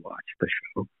why we watched the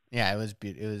show. Yeah, it was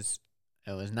it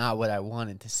was not what I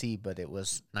wanted to see, but it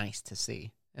was nice to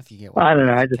see. If you get I don't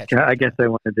know. if you catch my I guess drift. I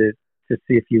wanted to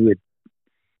see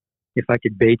if I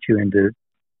could bait you into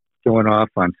going off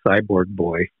on Cyborg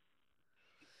Boy.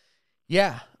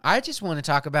 Yeah, I just want to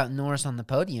talk about Norris on the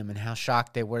podium and how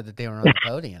shocked they were that they were on the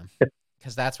podium,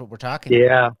 because that's what we're talking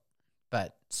Yeah. about.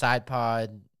 But side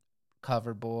pod,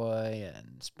 cover boy,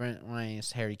 and sprint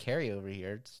race, Harry Carey over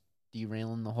here, it's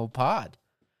derailing the whole pod.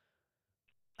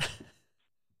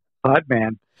 Hot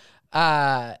man.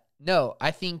 No, I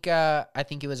think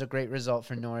it was a great result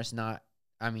for Norris.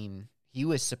 He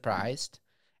was surprised,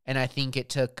 and I think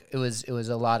it was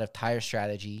a lot of tire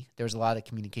strategy. There was a lot of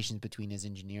communications between his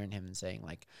engineer and him, and saying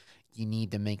like, you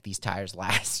need to make these tires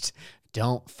last.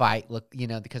 Don't fight. Look,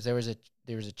 because there was a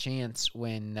chance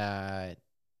when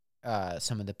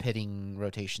some of the pitting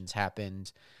rotations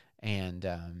happened,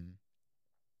 and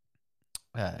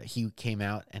he came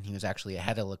out and he was actually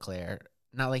ahead of Leclerc.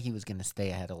 Not like he was going to stay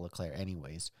ahead of Leclerc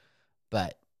anyways,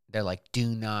 but they're like, do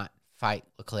not fight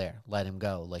Leclerc. Let him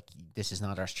go. Like, this is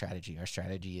not our strategy. Our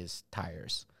strategy is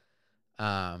tires.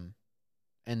 And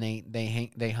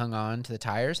they hung on to the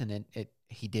tires, and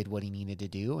he did what he needed to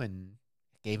do and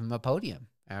gave him a podium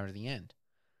out of the end.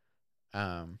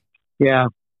 Yeah.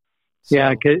 So,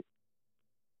 Yeah.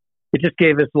 It just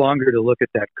gave us longer to look at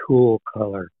that cool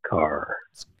color car.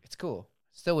 it's cool.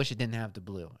 Still wish it didn't have the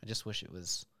blue. I just wish it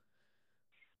was.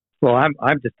 Well, I'm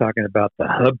just talking about the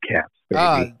hubcaps,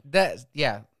 baby.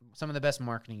 Some of the best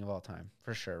marketing of all time,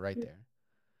 for sure, right there.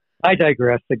 I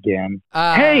digress again.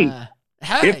 Hey!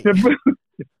 It's the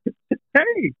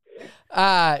hey!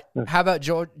 How about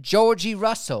Georgie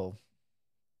Russell?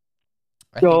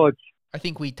 George. I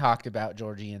think we talked about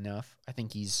Georgie enough. I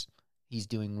think he's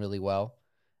doing really well.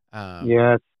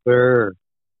 Yes, sir.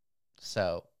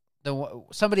 So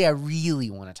somebody I really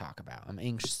want to talk about, I'm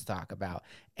anxious to talk about,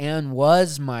 and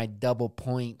was my double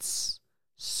points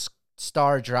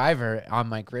star driver on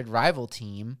my grid rival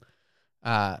team,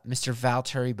 Mr.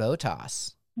 Valtteri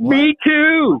Bottas. Me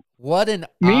too. What an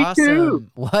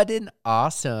awesome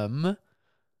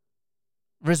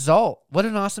result. What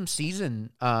an awesome season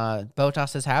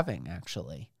Bottas is having,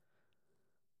 actually.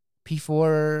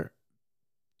 P4,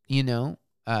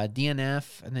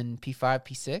 DNF, and then P5,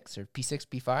 P6, or P6,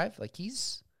 P5. Like,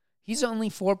 he's only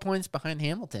 4 points behind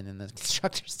Hamilton in the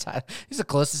constructor's title. He's the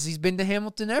closest he's been to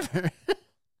Hamilton ever.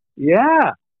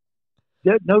 Yeah.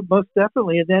 No, most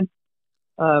definitely. And then,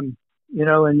 how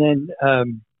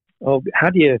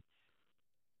do you?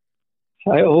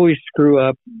 I always screw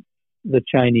up the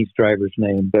Chinese driver's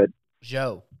name, but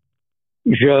Zhou.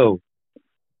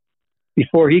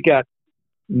 Before he got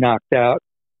knocked out,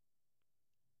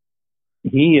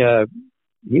 he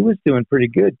was doing pretty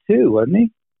good too, wasn't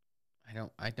he?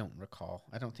 I don't recall.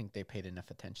 I don't think they paid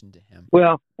enough attention to him.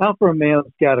 Well, Alfa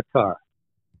Romeo's got a car.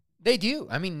 They do.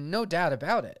 I mean, no doubt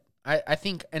about it. I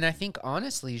think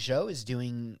honestly, Zhou is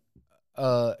doing.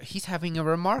 He's having a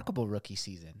remarkable rookie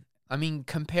season. I mean,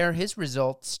 compare his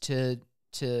results to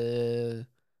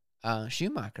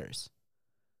Schumacher's.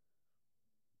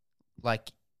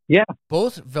 Like, yeah,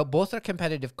 both are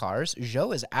competitive cars.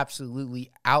 Zhou is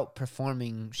absolutely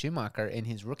outperforming Schumacher in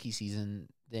his rookie season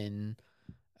than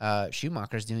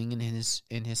Schumacher's doing in his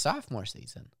sophomore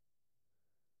season.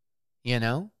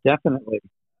 Definitely.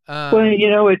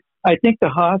 Well, I think the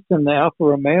Haas and the Alfa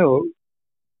Romeo,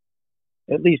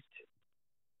 at least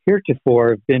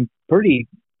heretofore, have been pretty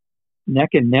neck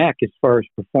and neck as far as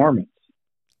performance.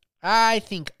 I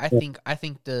think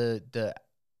the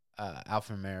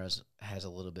Alfa Romeo has a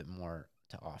little bit more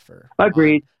to offer.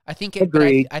 Agreed. I think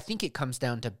it comes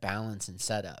down to balance and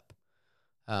setup.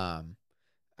 I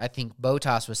think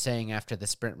Bottas was saying after the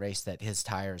sprint race that his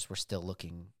tires were still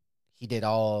looking. He did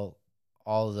all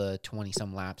the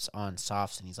 20-some laps on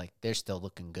softs, and he's like, they're still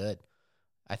looking good.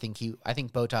 I think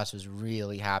Bottas was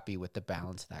really happy with the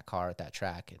balance of that car at that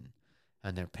track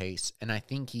and their pace. And I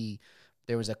think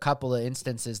there was a couple of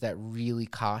instances that really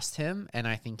cost him, and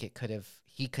I think he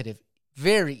could have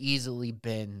very easily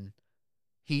been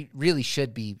He really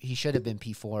should be. He should have been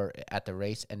P4 at the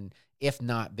race, and if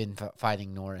not, been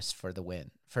fighting Norris for the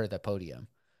win, for the podium.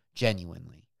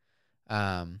 Genuinely,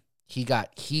 he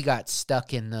got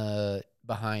stuck in the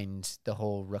behind the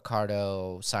whole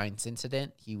Ricardo Sainz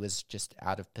incident. He was just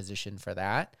out of position for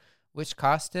that, which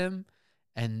cost him.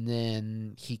 And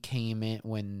then he came in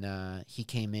when he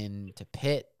came in to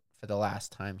pit for the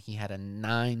last time. He had a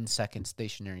 9-second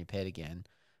stationary pit again,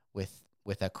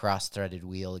 with a cross-threaded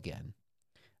wheel again.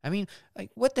 I mean,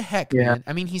 like, what the heck, man?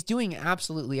 I mean, he's doing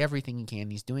absolutely everything he can.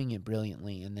 He's doing it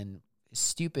brilliantly, and then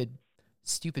stupid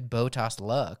Bottas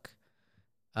luck.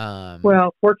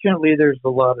 Well, fortunately, there's a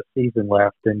lot of season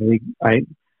left, and I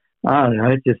don't know.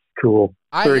 It's just cool.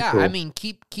 Cool. I mean,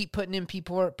 keep putting in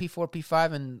P4,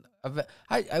 P5, and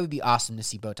I would be awesome to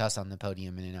see Bottas on the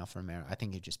podium in an Alfa Romeo. I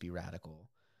think it'd just be radical,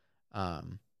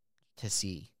 to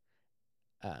see.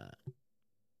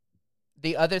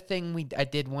 The other thing I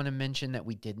did want to mention that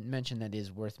we didn't mention that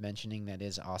is worth mentioning, that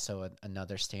is also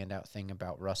another standout thing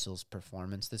about Russell's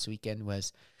performance this weekend,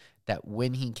 was that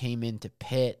when he came into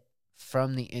pit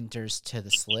from the inters to the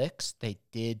slicks, they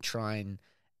did try and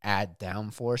add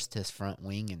downforce to his front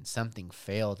wing, and something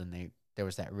failed, and there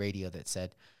was that radio that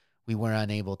said, "We were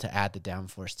unable to add the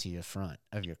downforce to your front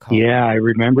of your car." Yeah, I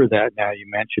remember that now you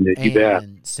mentioned it. You bet.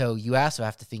 And so you also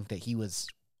have to think that he was,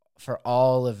 for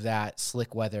all of that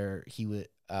slick weather he was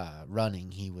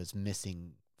running, he was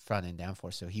missing front and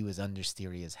downforce, so he was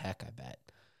understeery as heck, I bet.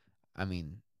 I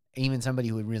mean, even somebody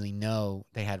who would really know,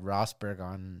 they had Rosberg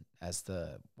on as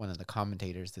one of the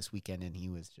commentators this weekend, and he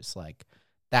was just like,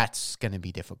 that's going to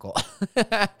be difficult.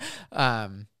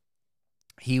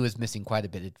 He was missing quite a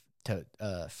bit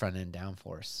of front end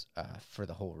downforce for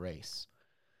the whole race.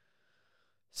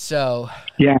 So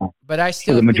yeah, but I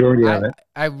still the majority of it.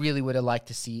 I really would have liked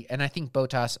to see, and I think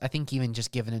Bottas. I think even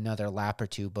just given another lap or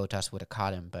two, Bottas would have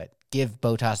caught him. But give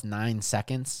Bottas 9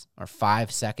 seconds or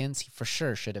 5 seconds, he for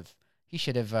sure should have. He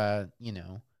should have.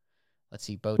 Let's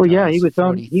see, Bottas. Well, yeah, he was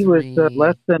on. He was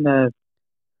less than a.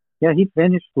 Yeah, he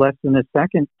finished less than a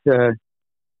second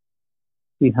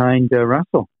behind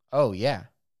Russell. Oh yeah.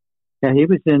 Yeah, he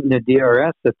was in the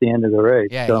DRS at the end of the race.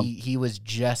 Yeah, so. he was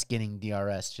just getting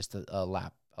DRS, just a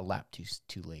lap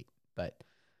too late. But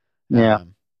yeah,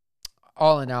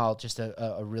 all in all, just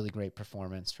a really great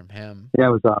performance from him. Yeah,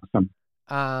 it was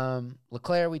awesome.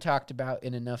 Leclerc we talked about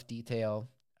in enough detail.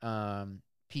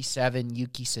 P7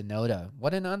 Yuki Tsunoda.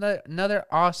 What another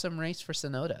awesome race for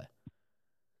Tsunoda.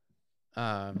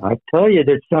 I tell you,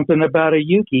 there's something about a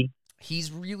Yuki.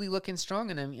 He's really looking strong,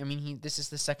 and I mean, this is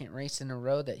the second race in a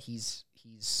row that he's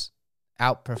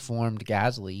outperformed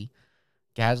Gasly.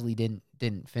 Gasly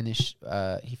didn't finish.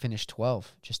 He finished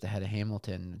 12th, just ahead of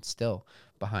Hamilton, and still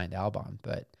behind Albon.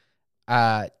 But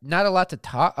not a lot to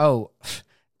talk. Oh,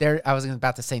 there. I was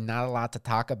about to say not a lot to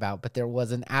talk about, but there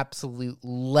was an absolute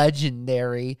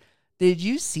legendary. Did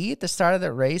you see at the start of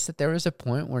the race that there was a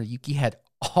point where Yuki had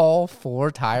all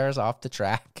 4 tires off the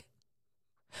track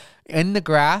in the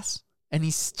grass? And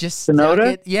he's just stuck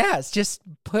it. Yeah, it's just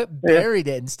buried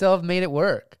it and still have made it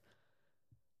work.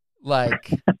 Like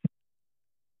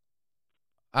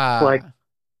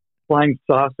flying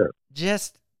saucer.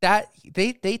 Just that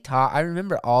they talk. I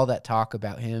remember all that talk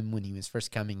about him when he was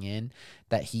first coming in,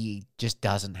 that he just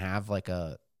doesn't have like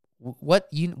a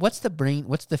what's the brain?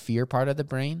 What's the fear part of the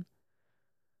brain?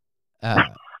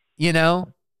 What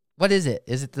is it?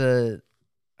 Is it I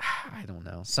don't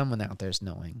know. Someone out there's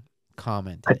knowing.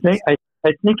 Comment. I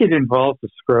think it involves the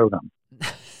scrotum.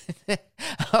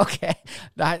 Okay.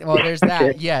 There's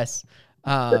that. Yes.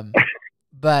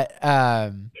 But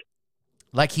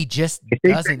like he just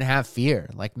doesn't have fear.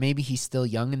 Like maybe he's still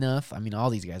young enough. I mean,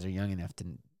 all these guys are young enough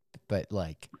but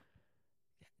like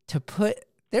to put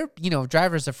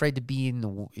drivers afraid to be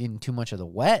in too much of the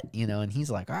wet, and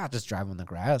he's like, I'll just drive on the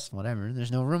grass, whatever.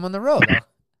 There's no room on the road.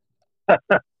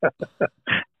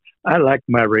 I like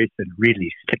my racing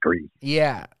really slickery.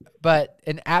 Yeah, but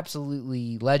an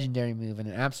absolutely legendary move and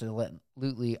an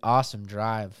absolutely awesome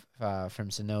drive from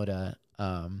Tsunoda,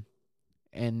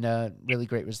 and really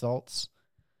great results.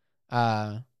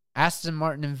 Aston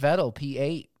Martin and Vettel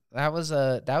P8. That was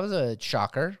a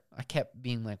shocker. I kept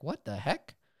being like, "What the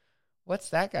heck? What's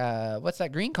that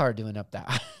green car doing up there?"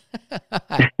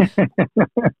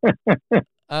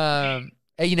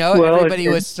 Everybody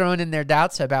was throwing in their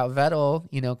doubts about Vettel,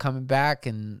 coming back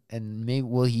and maybe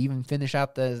will he even finish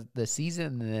out the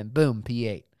season, and then boom,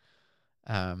 P8.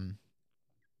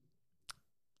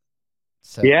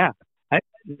 Yeah,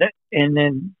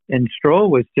 and Stroll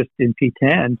was just in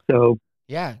P10, so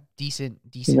yeah, decent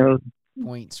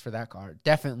points for that car.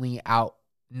 Definitely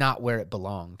not where it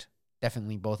belonged.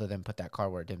 Definitely both of them put that car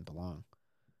where it didn't belong.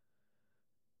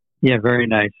 Yeah, very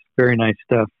nice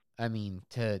stuff. I mean,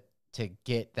 to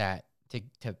get that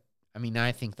I mean,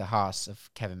 I think the Haas of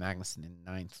Kevin Magnussen in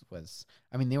ninth was.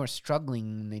 I mean, they were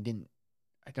struggling. They didn't.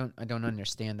 I don't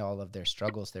understand all of their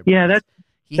struggles there. Yeah,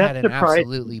 He that had an surprised.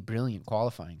 absolutely brilliant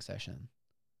qualifying session.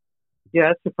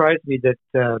 Yeah, it surprised me that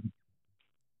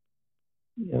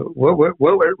what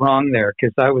went wrong there,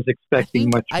 because I was expecting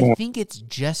much I more. think it's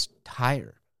just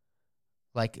tire.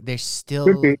 Like Could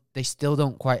be. they still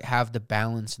don't quite have the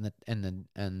balance and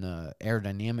the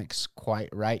aerodynamics quite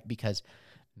right, because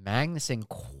Magnussen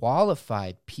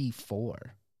qualified P4.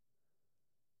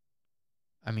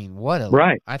 I mean, what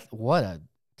a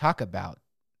talk about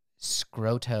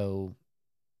scroto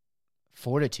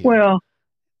fortitude. Well,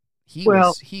 he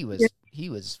well, yeah, he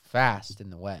was fast in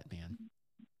the wet, man.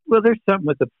 well. There's something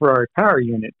with the Ferrari power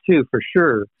unit too, for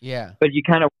sure. Yeah. But you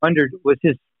kind of wondered, was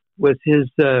his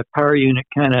power unit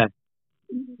kind of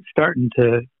starting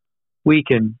to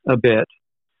weaken a bit,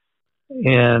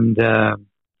 and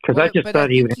because I just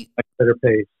thought he would have much better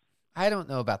pace. I don't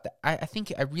know about that. I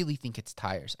really think it's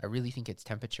tires. I really think it's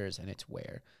temperatures and it's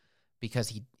wear,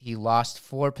 because he lost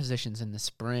 4 positions in the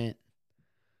sprint.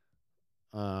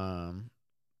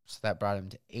 So that brought him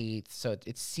to 8th. So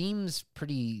it seems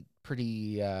pretty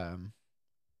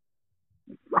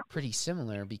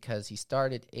similar, because he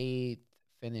started 8th,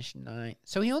 finished 9th.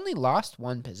 So he only lost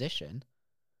 1 position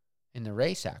in the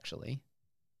race, actually.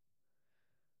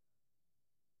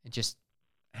 It just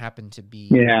happened to be,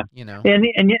 you know.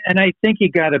 And I think he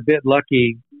got a bit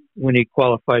lucky when he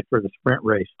qualified for the sprint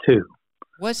race too.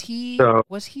 Was he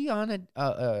on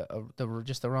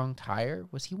just the wrong tire?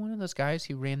 Was he one of those guys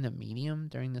who ran the medium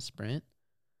during the sprint?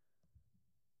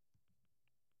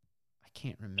 I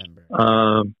can't remember.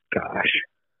 Gosh,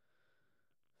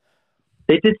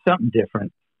 they did something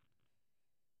different.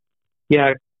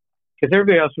 Yeah, because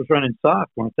everybody else was running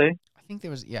soft, weren't they? I think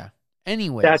there was. Yeah.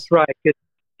 Anyways, that's right.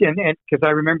 And because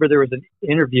I remember there was an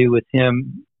interview with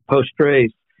him post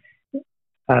race,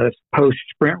 post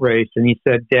sprint race, and he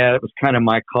said, "Dad, it was kind of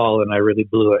my call, and I really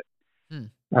blew it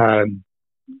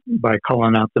by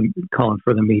calling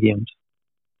for the mediums."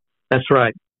 That's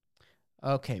right.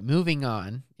 Okay, moving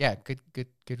on. Yeah, good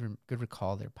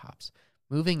recall there, Pops.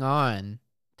 Moving on,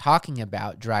 talking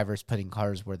about drivers putting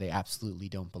cars where they absolutely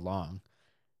don't belong.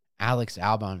 Alex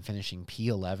Albon finishing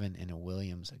P11 in a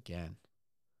Williams again.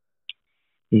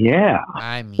 Yeah.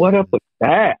 I mean, what up with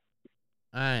that?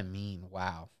 I mean,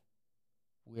 wow.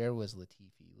 Where was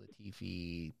Latifi?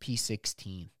 Latifi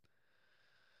P16.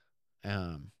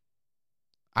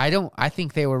 I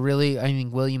think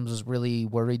Williams was really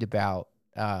worried about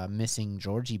missing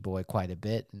Georgie Boy quite a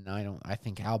bit, and I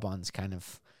think Albon's kind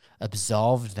of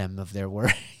absolved them of their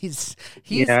worries.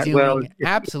 He's doing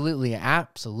absolutely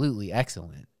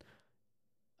excellent.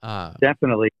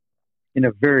 Definitely in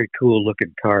a very cool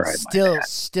looking car.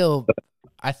 Still,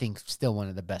 I think still one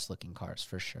of the best looking cars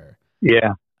for sure.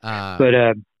 Yeah. But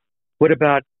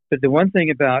the one thing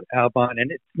about Albon,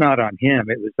 and it's not on him,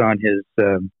 it was on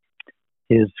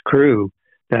his crew,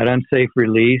 that unsafe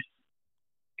release.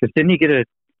 Because didn't he get a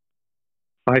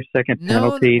 5-second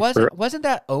penalty? Wasn't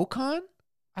that Ocon?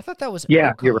 I thought that was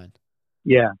Ocon. You're right.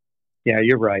 Yeah,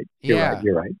 you're right. You're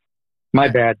right. My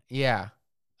bad. Yeah.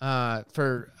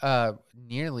 For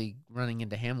nearly running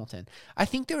into Hamilton. I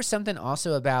think there was something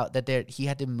also about that he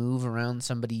had to move around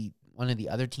one of the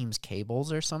other team's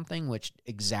cables or something, which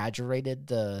exaggerated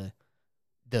the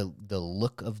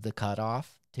look of the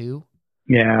cutoff too.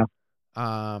 Yeah.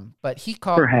 But he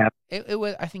called. Perhaps it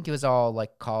was. I think it was all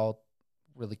called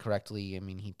really correctly. I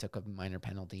mean, he took a minor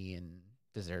penalty and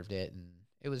deserved it, and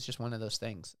it was just one of those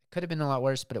things. It could have been a lot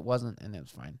worse, but it wasn't, and it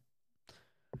was fine.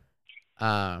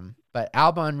 But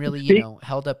Albon really,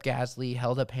 held up Gasly,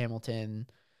 held up Hamilton.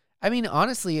 I mean,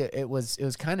 honestly, it was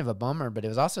kind of a bummer, but it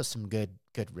was also some good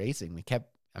racing.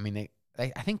 I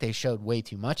think they showed way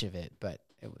too much of it, but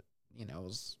it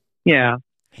was. Yeah.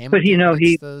 Hamilton but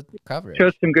he the coverage.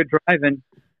 Showed some good driving.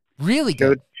 Really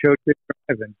good. Showed good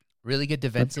driving. Really good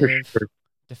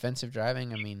defensive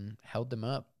driving. I mean, held them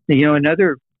up.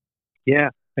 Another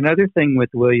thing with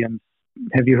Williams.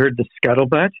 Have you heard the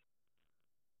scuttlebutt?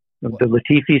 What? The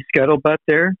Latifi scuttlebutt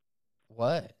there.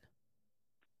 What?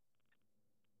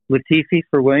 Latifi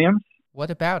for Williams. What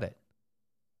about it?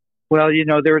 Well,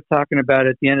 they were talking about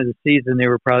at the end of the season they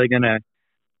were probably going to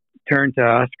turn to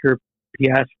Oscar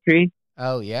Piastri.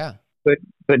 Oh yeah. But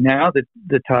now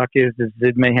the talk is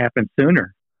it may happen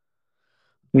sooner.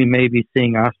 We may be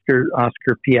seeing Oscar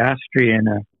Piastri in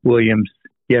a Williams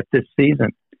yet this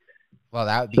season. Well,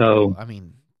 that would be cool. I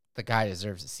mean, the guy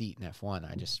deserves a seat in F1.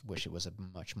 I just wish it was a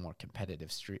much more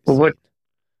competitive street. Well,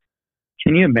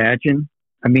 can you imagine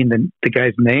I mean, the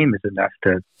guy's name is enough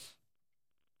to,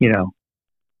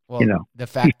 Well, the he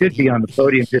fact that should be on the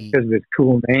podium just because of his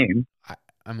cool name.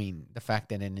 I mean, the fact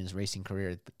that in his racing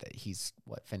career that he's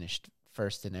finished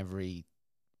first in every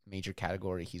major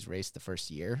category he's raced the first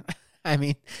year. I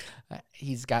mean,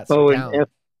 he's got some talent.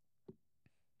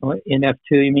 In F2,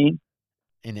 you mean?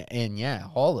 In yeah,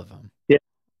 all of them. Yeah.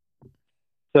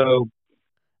 So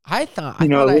I thought I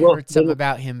heard something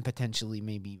about him potentially,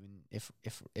 maybe even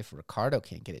if Ricardo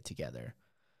can't get it together.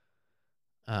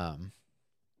 Because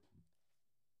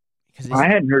I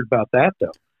hadn't heard about that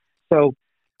though. So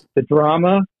the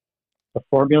drama of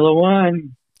Formula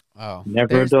One. Oh,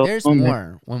 there's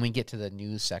more when we get to the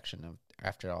news section of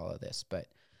after all of this, but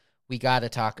we got to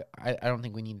talk. I don't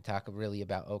think we need to talk really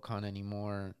about Ocon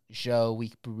anymore. Zhou,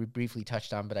 we briefly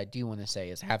touched on, but I do want to say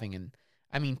is having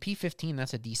P15.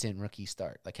 That's a decent rookie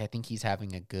start. Like I think he's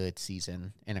having a good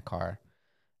season in a car.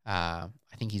 I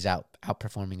think he's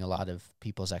outperforming a lot of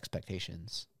people's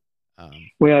expectations.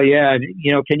 Well, yeah,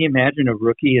 can you imagine a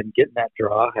rookie and getting that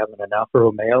draw, having an Alfa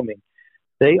Romeo? I mean,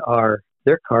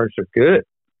 their cars are good.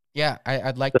 Yeah,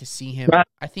 I'd like to see him.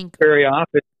 I think very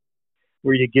often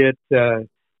where you get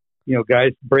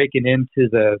guys breaking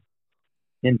into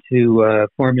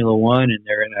Formula One and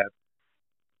they're in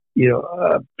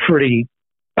a pretty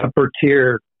upper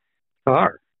tier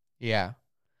car. Yeah,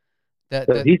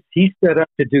 so he's set up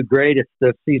to do great if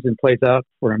the season plays out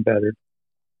for him better.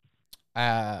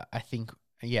 I think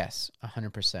yes,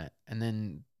 100%. And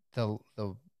then the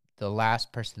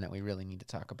last person that we really need to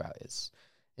talk about is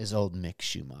old Mick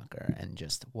Schumacher, and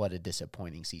just what a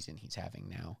disappointing season he's having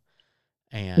now.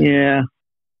 And yeah,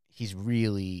 he's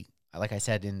really, like I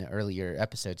said in the earlier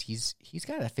episodes, he's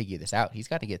got to figure this out. He's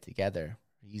got to get together.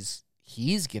 He's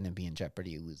going to be in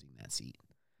jeopardy of losing that seat.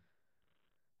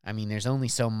 I mean, there's only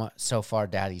so far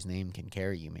Daddy's name can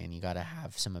carry you, man. You got to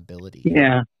have some ability.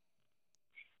 Yeah.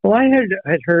 Well, I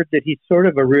had heard that he's sort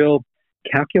of a real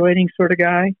calculating sort of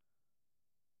guy.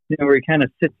 Where he kind of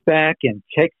sits back and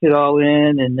takes it all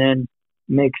in and then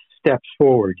makes steps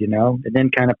forward, and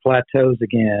then kind of plateaus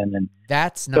again. And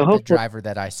that's not the driver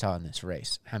that I saw in this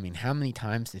race. I mean, how many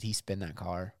times did he spin that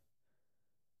car?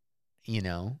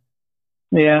 Yeah.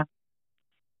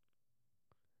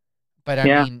 But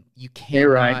I mean, you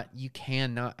cannot,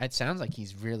 it sounds like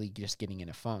he's really just getting in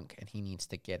a funk and he needs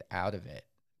to get out of it.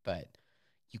 But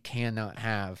you cannot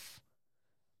have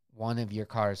one of your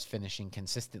cars finishing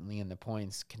consistently in the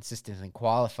points, consistently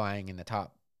qualifying in the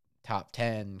top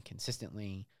 10,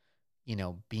 consistently,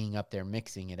 being up there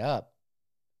mixing it up,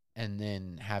 and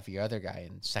then have your other guy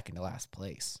in second to last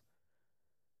place.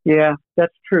 Yeah,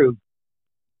 that's true.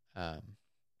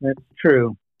 That's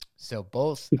true. So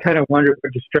both. You kind of wonder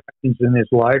what distractions in his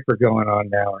life are going on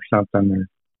now or something.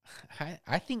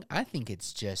 I think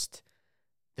it's just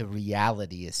the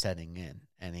reality is setting in,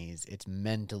 and it's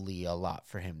mentally a lot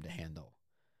for him to handle.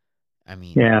 I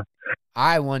mean, yeah.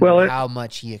 I wonder how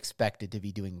much he expected to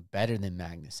be doing better than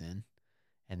Magnussen,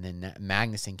 and then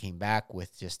Magnussen came back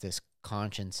with just this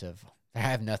conscience of I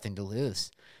have nothing to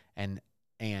lose, and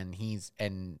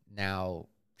now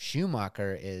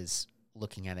Schumacher is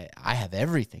looking at it. I have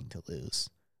everything to lose,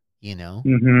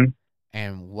 Mm-hmm.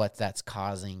 And what that's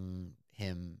causing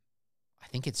him, I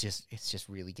think it's just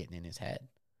really getting in his head.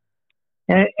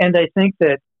 And I think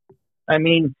that, I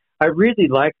really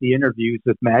like the interviews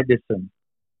with Magnussen.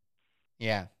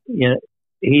 Yeah.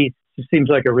 He seems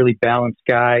like a really balanced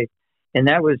guy. And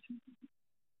that was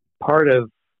part of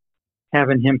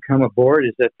having him come aboard,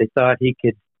 is that they thought he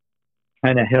could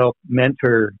kind of help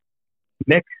mentor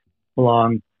Mick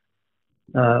along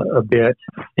a bit.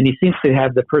 And he seems to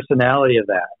have the personality of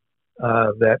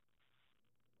that,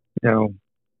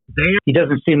 he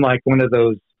doesn't seem like one of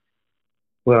those,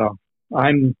 well,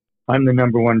 I'm the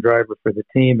number one driver for the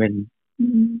team, and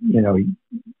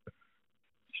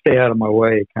stay out of my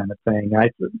way kind of thing.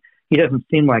 He doesn't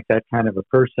seem like that kind of a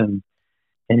person,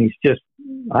 and he's just,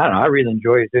 I don't know. I really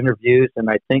enjoy his interviews, and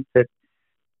I think that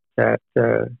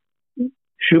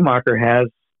Schumacher has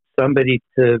somebody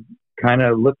to kind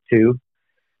of look to.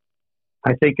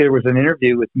 I think there was an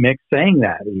interview with Mick saying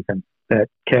that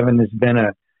Kevin has been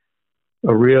a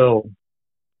real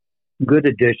good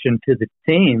addition to the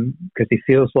team, because he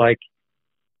feels like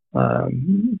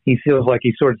he's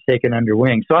sort of taken under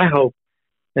wing. So I hope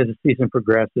as the season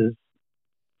progresses,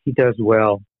 he does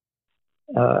well.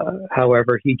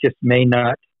 However, he just may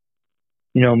not.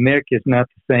 Mick is not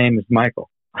the same as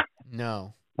Michael.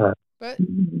 No, but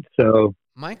so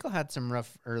Michael had some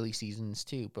rough early seasons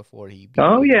too before he.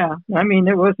 Oh yeah,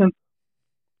 it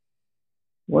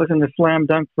wasn't a slam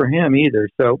dunk for him either.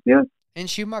 So yeah. And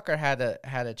Schumacher had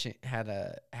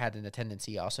a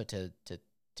tendency also to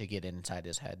to get inside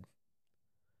his head,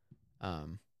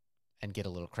 and get a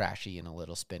little crashy and a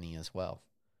little spinny as well.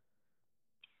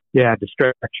 Yeah,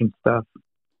 distraction stuff.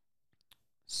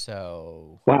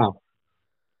 So wow.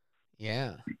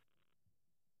 Yeah.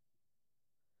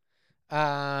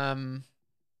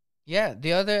 Yeah,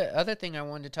 the other thing I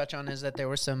wanted to touch on is that there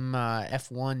was some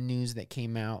F1 news that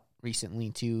came out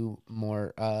recently too,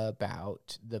 more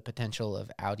about the potential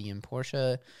of Audi and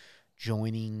Porsche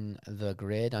joining the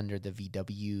grid under the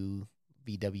VW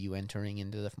entering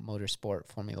into the motorsport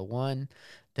Formula One.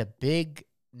 The big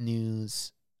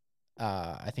news,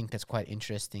 I think that's quite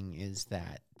interesting, is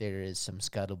that there is some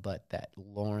scuttlebutt that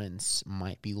Lawrence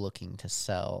might be looking to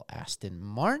sell Aston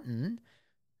Martin.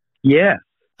 Yeah.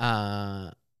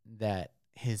 That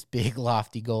his big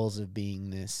lofty goals of being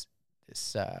this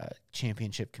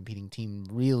championship competing team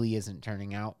really isn't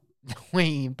turning out the way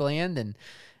he planned,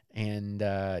 and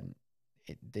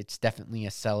it's definitely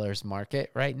a seller's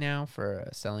market right now for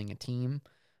selling a team.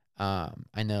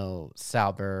 I know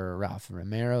Sauber Ralph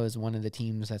Romero is one of the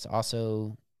teams that's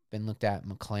also been looked at.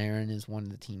 McLaren is one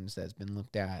of the teams that's been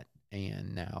looked at,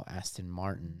 and now Aston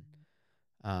Martin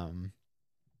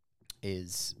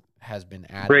has been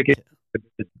added. Break it.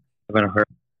 I'm gonna hurt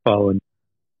following.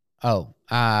 Oh,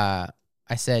 I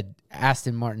said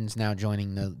Aston Martin's now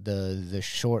joining the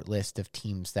short list of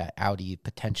teams that Audi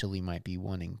potentially might be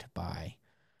wanting to buy,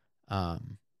 to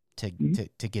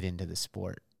get into the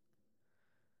sport.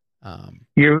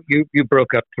 You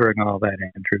broke up during all that,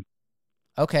 Andrew.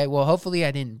 Okay, well, hopefully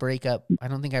I didn't break up. I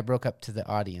don't think I broke up to the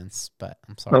audience, but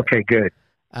I'm sorry. Okay, good.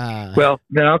 Well,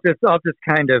 then I'll just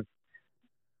kind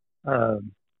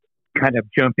of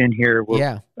jump in here. Well,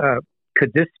 yeah.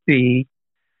 Could this be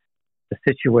a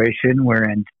situation where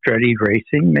Andretti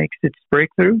Racing makes its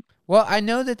breakthrough? Well, I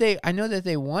know that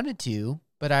they wanted to,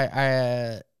 but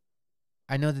I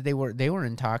know that they were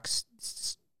in talks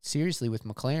seriously with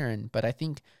McLaren, but I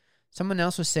think someone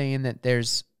else was saying that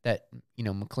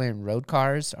McLaren road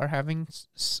cars are having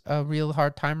a real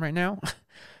hard time right now.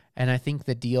 And I think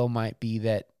the deal might be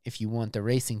that if you want the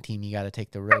racing team, you got to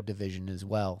take the road division as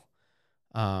well.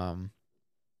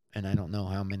 And I don't know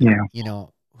how many,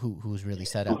 who's really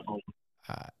set up.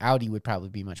 Audi would probably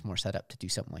be much more set up to do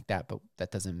something like that, but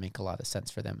that doesn't make a lot of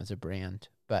sense for them as a brand.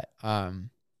 But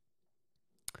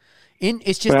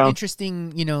it's just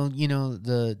interesting,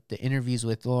 the interviews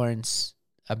with Lawrence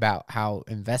about how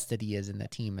invested he is in the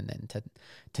team, and then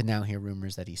to now hear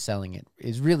rumors that he's selling it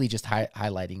is really just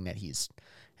highlighting that he's,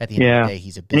 at the end of the day,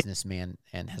 he's a businessman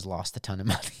and has lost a ton of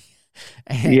money.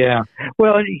 Yeah.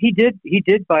 Well, he did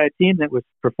buy a team that was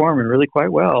performing really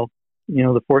quite well.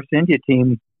 The Force India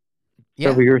team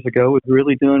several years ago was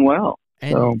really doing well.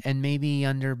 And maybe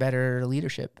under better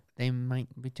leadership, they might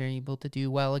be able to do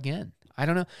well again. I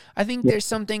don't know. I think there's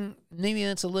something, maybe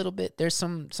that's a little bit, there's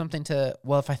something to,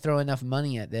 well, if I throw enough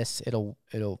money at this, it'll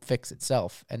fix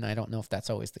itself. And I don't know if that's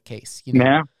always the case.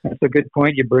 Yeah, that's a good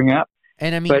point you bring up.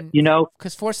 And I mean,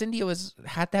 because Force India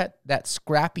had that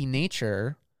scrappy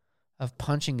nature of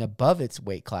punching above its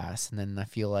weight class. And then I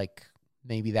feel like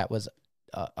maybe that was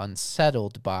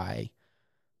unsettled by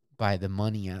the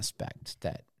money aspect,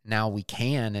 that now we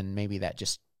can, and maybe that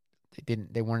just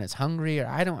they weren't as hungry, or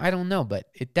I don't know, but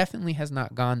it definitely has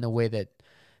not gone the way that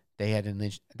they had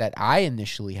that I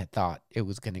initially had thought it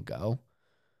was going to go.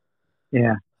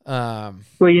 Yeah. Well,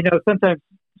 sometimes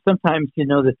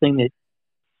the thing that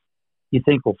you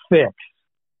think will fix,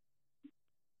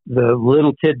 the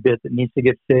little tidbit that needs to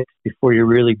get fixed before you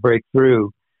really break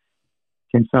through,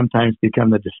 can sometimes become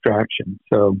the distraction.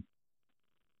 So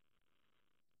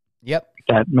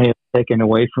that may have taken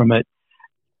away from it.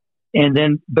 And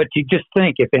then, but you just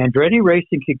think, if Andretti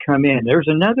Racing could come in, there's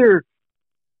another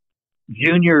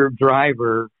junior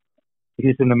driver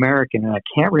who's an American, and I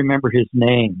can't remember his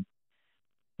name.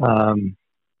 Leafletter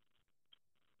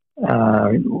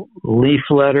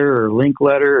or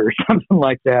Linkletter or something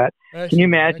like that. Can you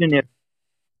imagine if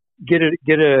get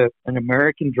an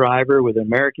American driver with an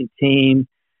American team?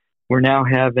 We're now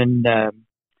having,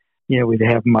 we'd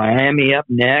have Miami up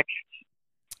next.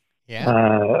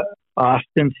 Yeah.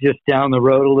 Austin's just down the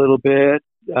road a little bit.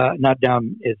 Not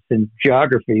down, it's in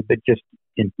geography, but just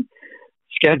in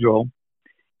schedule.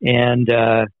 And,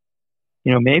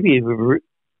 maybe we're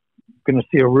going to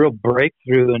see a real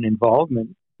breakthrough in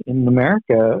involvement in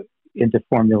America into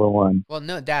Formula One. Well,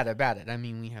 no doubt about it. I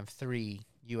mean, we have 3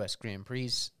 U.S. Grand Prix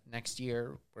next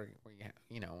year. We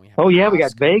have we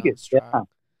got Vegas. Yeah,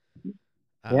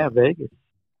 Vegas.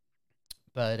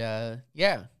 But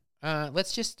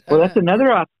let's just. Well, that's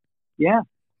another option. Yeah,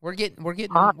 we're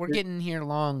getting here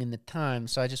long in the time,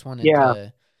 so I just wanted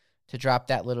to drop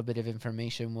that little bit of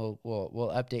information. We'll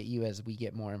update you as we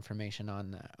get more information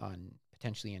on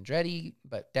potentially Andretti,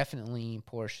 but definitely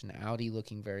Porsche and Audi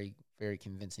looking very, very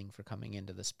convincing for coming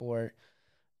into the sport.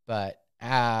 But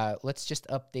let's just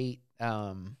update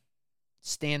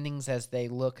standings as they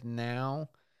look now.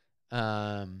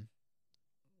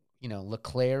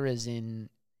 Leclerc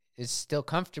is still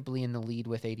comfortably in the lead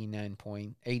with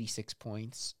 86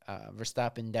 points.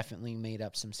 Verstappen definitely made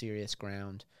up some serious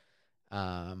ground.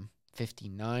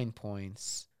 59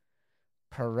 points.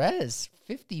 Perez,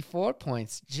 54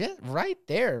 points, just right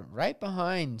there, right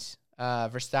behind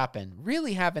Verstappen.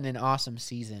 Really having an awesome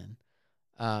season.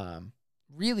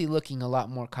 Really looking a lot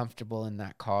more comfortable in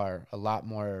that car, a lot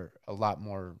more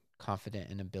confident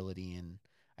in ability, and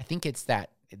I think it's that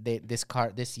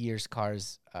this year's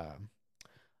car's a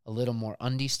little more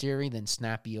understeery than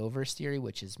snappy oversteery,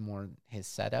 which is more his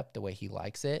setup, the way he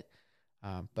likes it.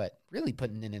 But really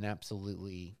putting in an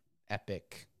absolutely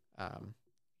epic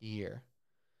year.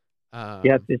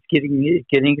 Yes, it's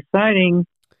getting exciting.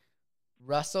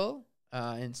 Russell,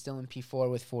 and still in P4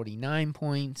 with 49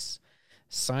 points.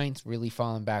 Sainz really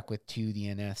falling back with 2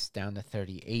 DNFs, down to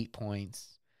 38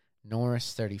 points.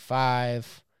 Norris,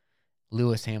 35.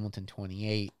 Lewis Hamilton,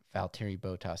 28. Valtteri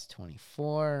Bottas,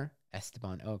 24.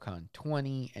 Esteban Ocon,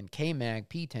 20. And K-Mag,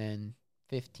 P10,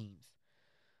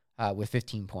 15th, with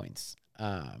 15 points.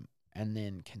 And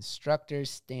then constructors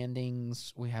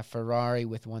standings, we have Ferrari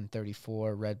with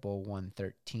 134, Red Bull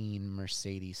 113,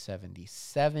 Mercedes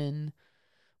 77,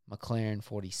 McLaren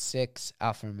 46,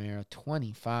 Alfa Romeo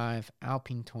 25,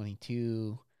 Alpine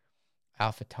 22,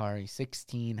 AlphaTauri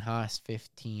 16, Haas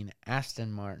 15,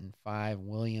 Aston Martin 5,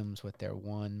 Williams with their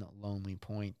one lonely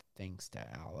point thanks to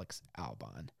Alex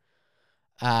Albon.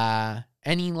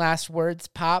 Any last words,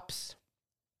 Pops?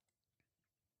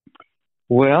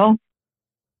 Well,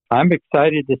 I'm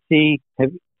excited to see.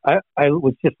 I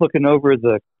was just looking over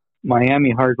the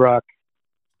Miami Hard Rock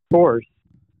course.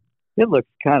 It looks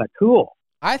kind of cool.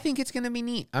 I think it's going to be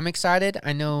neat. I'm excited.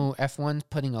 I know F1's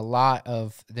putting a lot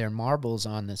of their marbles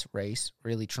on this race,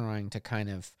 really trying to kind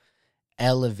of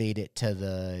elevate it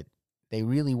to they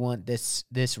really want this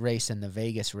race and the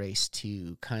Vegas race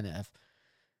to kind of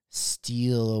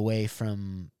steal away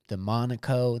from the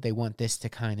Monaco. They want this to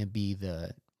kind of be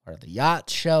where the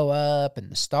yachts show up and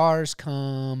the stars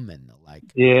come and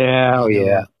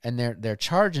yeah. And they're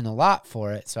charging a lot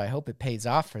for it, so I hope it pays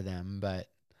off for them. But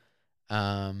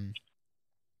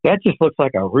that just looks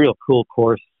like a real cool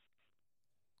course.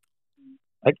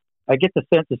 I get the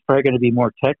sense it's probably going to be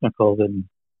more technical than.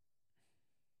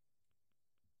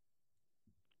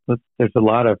 There's a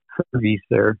lot of curvies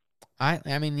there.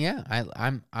 I'm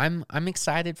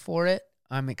excited for it.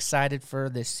 I'm excited for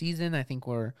this season. I think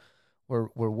we're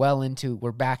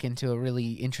back into a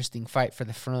really interesting fight for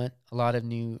the front. A lot of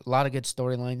good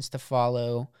storylines to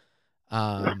follow.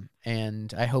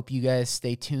 And I hope you guys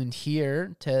stay tuned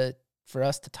here for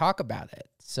us to talk about it.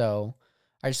 So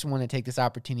I just want to take this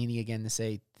opportunity again to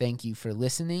say thank you for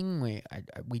listening.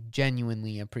 We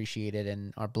genuinely appreciate it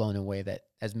and are blown away that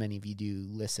as many of you do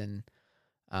listen.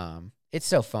 It's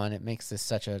so fun. It makes this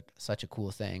such a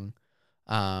cool thing.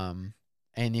 And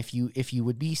if you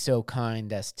would be so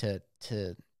kind as to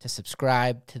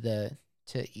subscribe to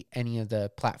any of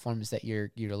the platforms that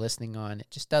you're listening on,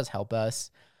 it just does help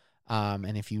us.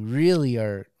 And if you really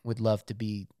would love to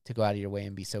go out of your way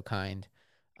and be so kind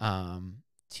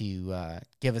to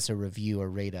give us a review or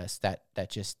rate us, that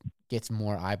just gets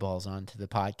more eyeballs onto the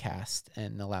podcast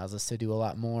and allows us to do a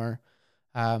lot more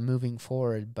moving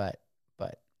forward. But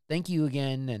thank you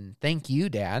again, and thank you,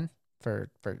 Dad, for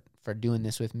doing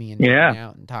this with me and hanging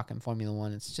out and talking Formula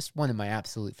One. It's just one of my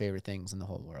absolute favorite things in the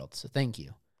whole world. So thank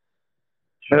you.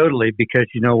 Totally, because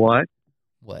you know what?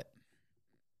 What?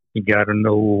 You gotta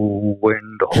know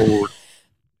when to hold.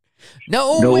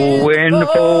 Know when to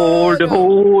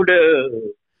hold up.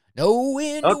 Know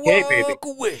when to walk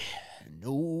away.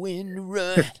 Know when to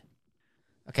run.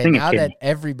 Okay, now that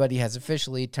everybody has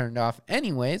officially turned off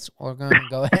anyways, we're going to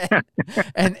go ahead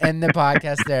and end the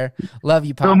podcast there. Love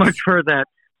you, Pops. So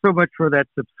much for that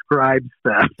subscribe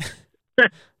stuff.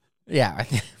 Yeah.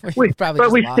 we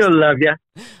still love you.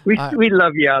 We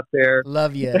love you out there.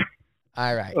 Love you.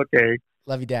 All right. Okay.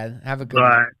 Love you, Dad. Have a good one.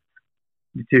 Bye.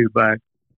 You too. Bye.